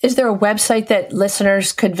nonsteroidals. Is there a website that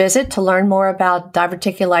listeners could visit to learn more about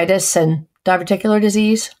diverticulitis and diverticular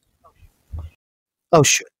disease? Oh,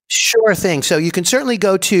 sure thing. So you can certainly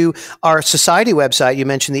go to our society website. You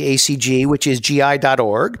mentioned the ACG, which is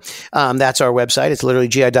gi.org. That's our website. It's literally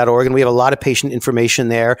gi.org, and we have a lot of patient information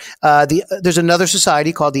there. There's another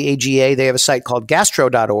society called the AGA. They have a site called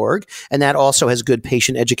gastro.org, and that also has good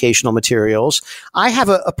patient educational materials. I have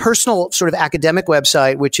a personal sort of academic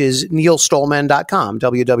website, which is neilstollman.com,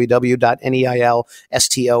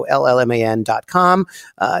 www.neilstollman.com.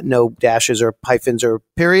 No dashes or hyphens or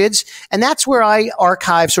periods. And that's where I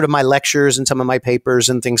archive sort of my lectures and some of my papers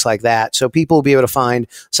and things like that. So people will be able to find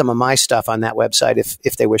some of my stuff on that website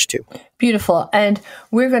if they wish to. Beautiful. And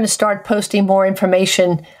we're going to start posting more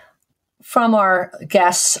information from our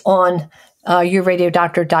guests on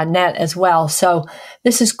yourradiodoctor.net as well. So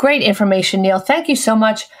this is great information, Neil. Thank you so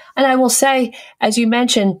much. And I will say, as you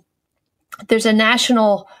mentioned, there's a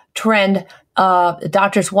national trend.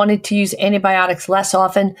 Doctors wanted to use antibiotics less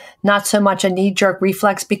often, not so much a knee-jerk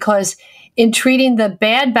reflex, because in treating the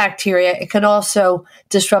bad bacteria, it can also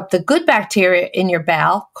disrupt the good bacteria in your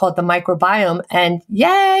bowel, called the microbiome. And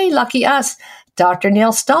yay, lucky us, Dr.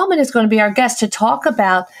 Neil Stollman is going to be our guest to talk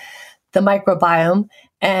about the microbiome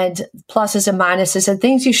and pluses and minuses and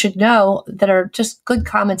things you should know that are just good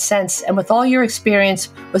common sense. And with all your experience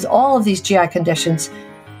with all of these GI conditions,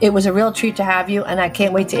 it was a real treat to have you, and I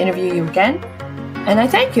can't wait to interview you again. And I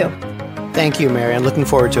thank you. Thank you, Mary. I'm looking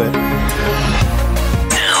forward to it.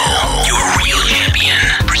 Now, your real champion,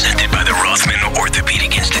 presented by the Rothman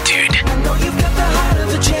Orthopedic Institute.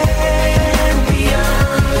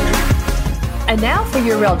 And now for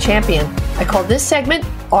your real champion. I call this segment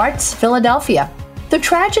Arts Philadelphia. The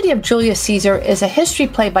Tragedy of Julius Caesar is a history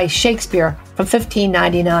play by Shakespeare from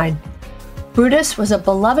 1599. Brutus was a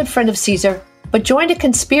beloved friend of Caesar, but joined a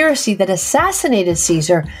conspiracy that assassinated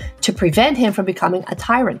Caesar to prevent him from becoming a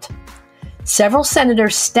tyrant. Several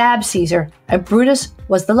senators stabbed Caesar, and Brutus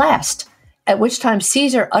was the last, at which time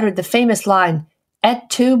Caesar uttered the famous line, "Et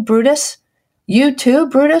tu, Brutus? You too,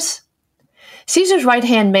 Brutus?" Caesar's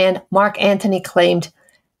right-hand man, Mark Antony, claimed,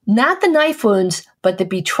 not the knife wounds, but the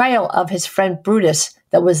betrayal of his friend Brutus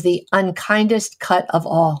that was the unkindest cut of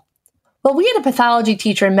all. Well, we had a pathology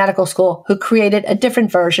teacher in medical school who created a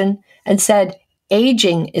different version and said,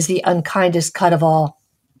 aging is the unkindest cut of all.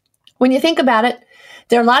 When you think about it,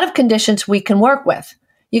 there are a lot of conditions we can work with.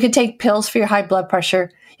 You can take pills for your high blood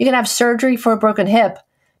pressure. You can have surgery for a broken hip.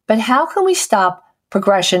 But how can we stop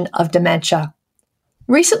progression of dementia?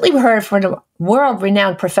 Recently, we heard from a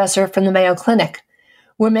world-renowned professor from the Mayo Clinic.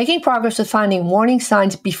 We're making progress with finding warning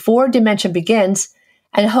signs before dementia begins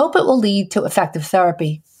and hope it will lead to effective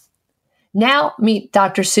therapy. Now meet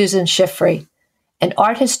Dr. Susan Schiffery, an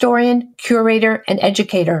art historian, curator, and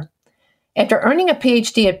educator. After earning a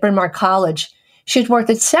PhD at Bryn Mawr College, she had worked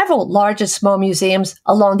at several large and small museums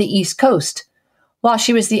along the East Coast. While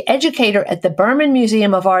she was the educator at the Berman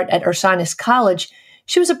Museum of Art at Ursinus College,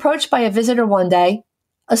 she was approached by a visitor one day,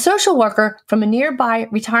 a social worker from a nearby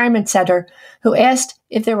retirement center, who asked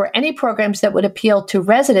if there were any programs that would appeal to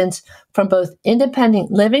residents from both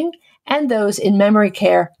independent living and those in memory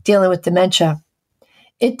care dealing with dementia.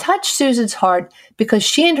 It touched Susan's heart because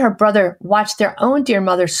she and her brother watched their own dear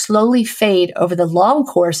mother slowly fade over the long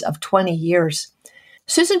course of 20 years.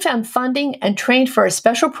 Susan found funding and trained for a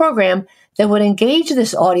special program that would engage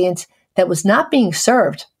this audience that was not being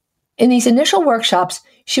served. In these initial workshops,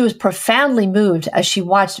 she was profoundly moved as she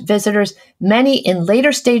watched visitors, many in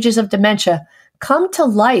later stages of dementia, come to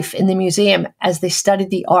life in the museum as they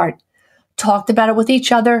studied the art, talked about it with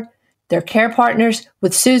each other, their care partners,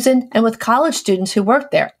 with Susan, and with college students who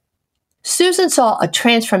worked there. Susan saw a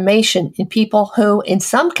transformation in people who, in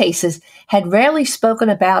some cases, had rarely spoken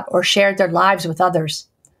about or shared their lives with others.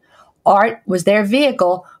 Art was their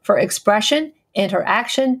vehicle for expression,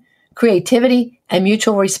 interaction, creativity, and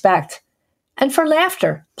mutual respect. And for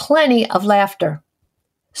laughter, plenty of laughter.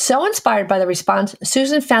 So inspired by the response,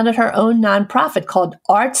 Susan founded her own nonprofit called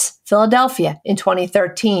Arts Philadelphia in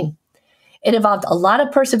 2013. It involved a lot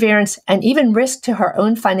of perseverance and even risk to her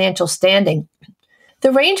own financial standing.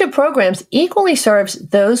 The range of programs equally serves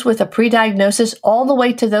those with a pre-diagnosis all the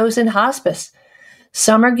way to those in hospice.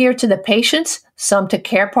 Some are geared to the patients, some to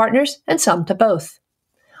care partners, and some to both.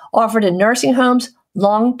 Offered in nursing homes,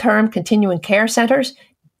 long-term continuing care centers,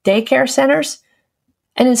 daycare centers,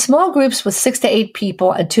 and in small groups with 6 to 8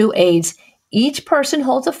 people and 2 aides, each person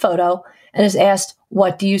holds a photo and is asked,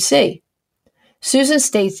 "What do you see?" Susan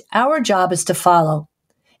states our job is to follow.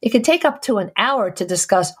 It can take up to an hour to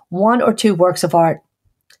discuss 1 or 2 works of art.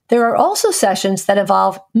 There are also sessions that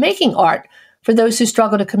involve making art for those who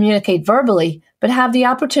struggle to communicate verbally but have the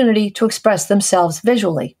opportunity to express themselves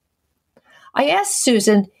visually. I asked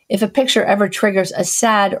Susan if a picture ever triggers a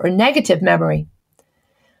sad or negative memory.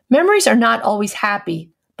 Memories are not always happy,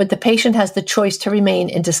 but the patient has the choice to remain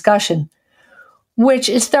in discussion, which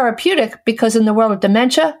is therapeutic because in the world of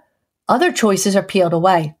dementia, other choices are peeled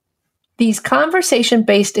away. These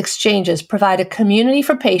conversation-based exchanges provide a community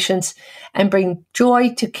for patients and bring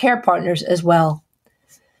joy to care partners as well.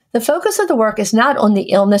 The focus of the work is not on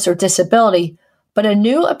the illness or disability, but a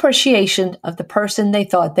new appreciation of the person they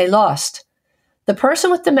thought they lost. The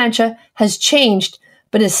person with dementia has changed,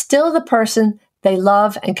 but is still the person they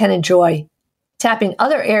love and can enjoy, tapping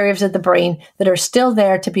other areas of the brain that are still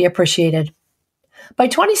there to be appreciated. By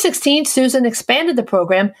 2016, Susan expanded the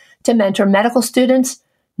program to mentor medical students,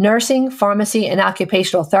 nursing, pharmacy, and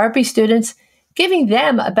occupational therapy students, giving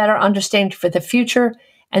them a better understanding for the future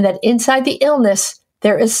and that inside the illness,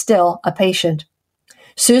 there is still a patient.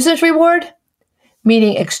 Susan's reward?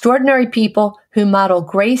 Meeting extraordinary people who model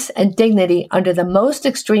grace and dignity under the most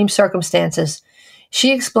extreme circumstances.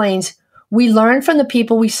 She explains, "We learn from the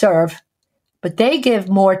people we serve, but they give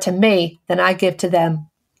more to me than I give to them."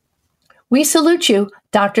 We salute you,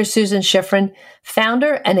 Dr. Susan Shiffrin,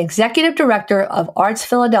 founder and executive director of Arts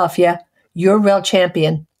Philadelphia, your real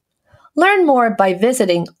champion. Learn more by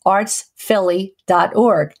visiting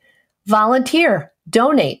artsphilly.org. Volunteer,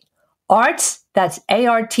 donate. Arts, that's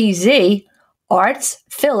ARTZ,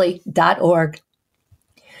 artsphilly.org.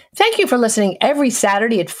 Thank you for listening every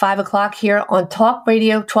Saturday at 5 o'clock here on Talk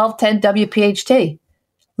Radio 1210 WPHT.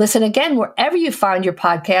 Listen again wherever you find your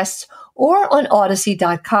podcasts or on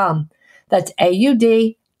Odyssey.com. That's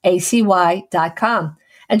AUDACY.com.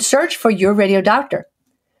 And search for Your Radio Doctor.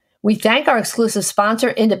 We thank our exclusive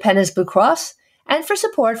sponsor, Independence Blue Cross, and for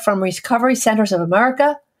support from Recovery Centers of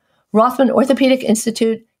America, Rothman Orthopedic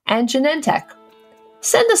Institute, and Genentech.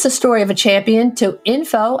 Send us a story of a champion to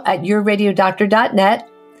info@yourradiodoctor.net.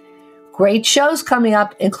 Great shows coming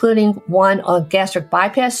up, including one on gastric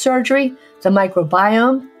bypass surgery, the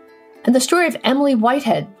microbiome, and the story of Emily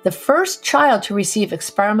Whitehead, the first child to receive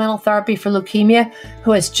experimental therapy for leukemia, who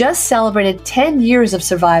has just celebrated 10 years of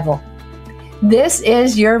survival. This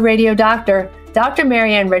is Your Radio Doctor, Dr.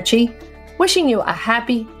 Marianne Ritchie, wishing you a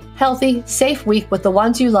happy, healthy, safe week with the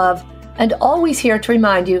ones you love, and always here to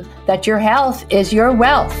remind you that your health is your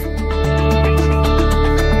wealth.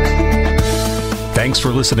 Thanks for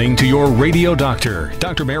listening to Your Radio Doctor,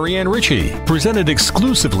 Dr. Marianne Ritchie, presented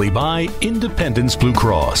exclusively by Independence Blue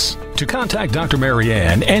Cross. To contact Dr.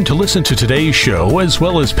 Marianne and to listen to today's show as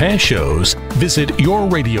well as past shows, visit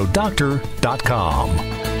yourradiodoctor.com.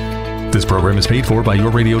 This program is paid for by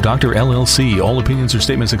Your Radio Doctor, LLC. All opinions or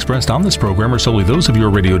statements expressed on this program are solely those of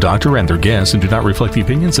Your Radio Doctor and their guests and do not reflect the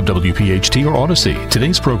opinions of WPHT or Odyssey.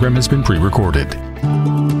 Today's program has been pre-recorded.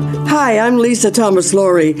 Hi, I'm Lisa Thomas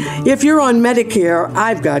Laurie. If you're on Medicare,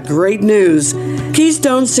 I've got great news.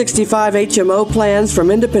 Keystone 65 HMO plans from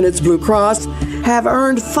Independence Blue Cross have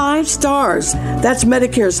earned 5 stars. That's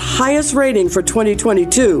Medicare's highest rating for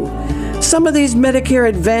 2022. Some of these Medicare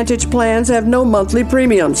Advantage plans have no monthly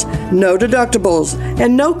premiums, no deductibles,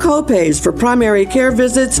 and no copays for primary care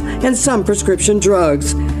visits and some prescription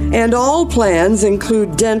drugs. And all plans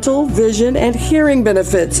include dental, vision, and hearing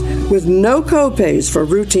benefits with no copays for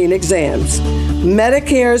routine exams.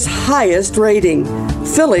 Medicare's highest rating,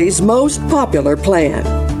 Philly's most popular plan.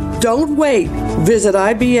 Don't wait. Visit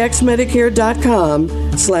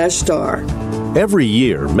ibxmedicare.com/star. Every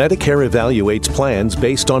year, Medicare evaluates plans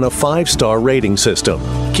based on a 5-star rating system.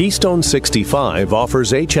 Keystone 65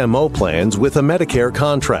 offers HMO plans with a Medicare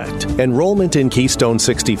contract. Enrollment in Keystone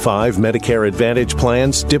 65 Medicare Advantage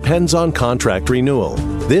plans depends on contract renewal.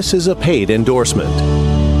 This is a paid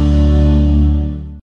endorsement.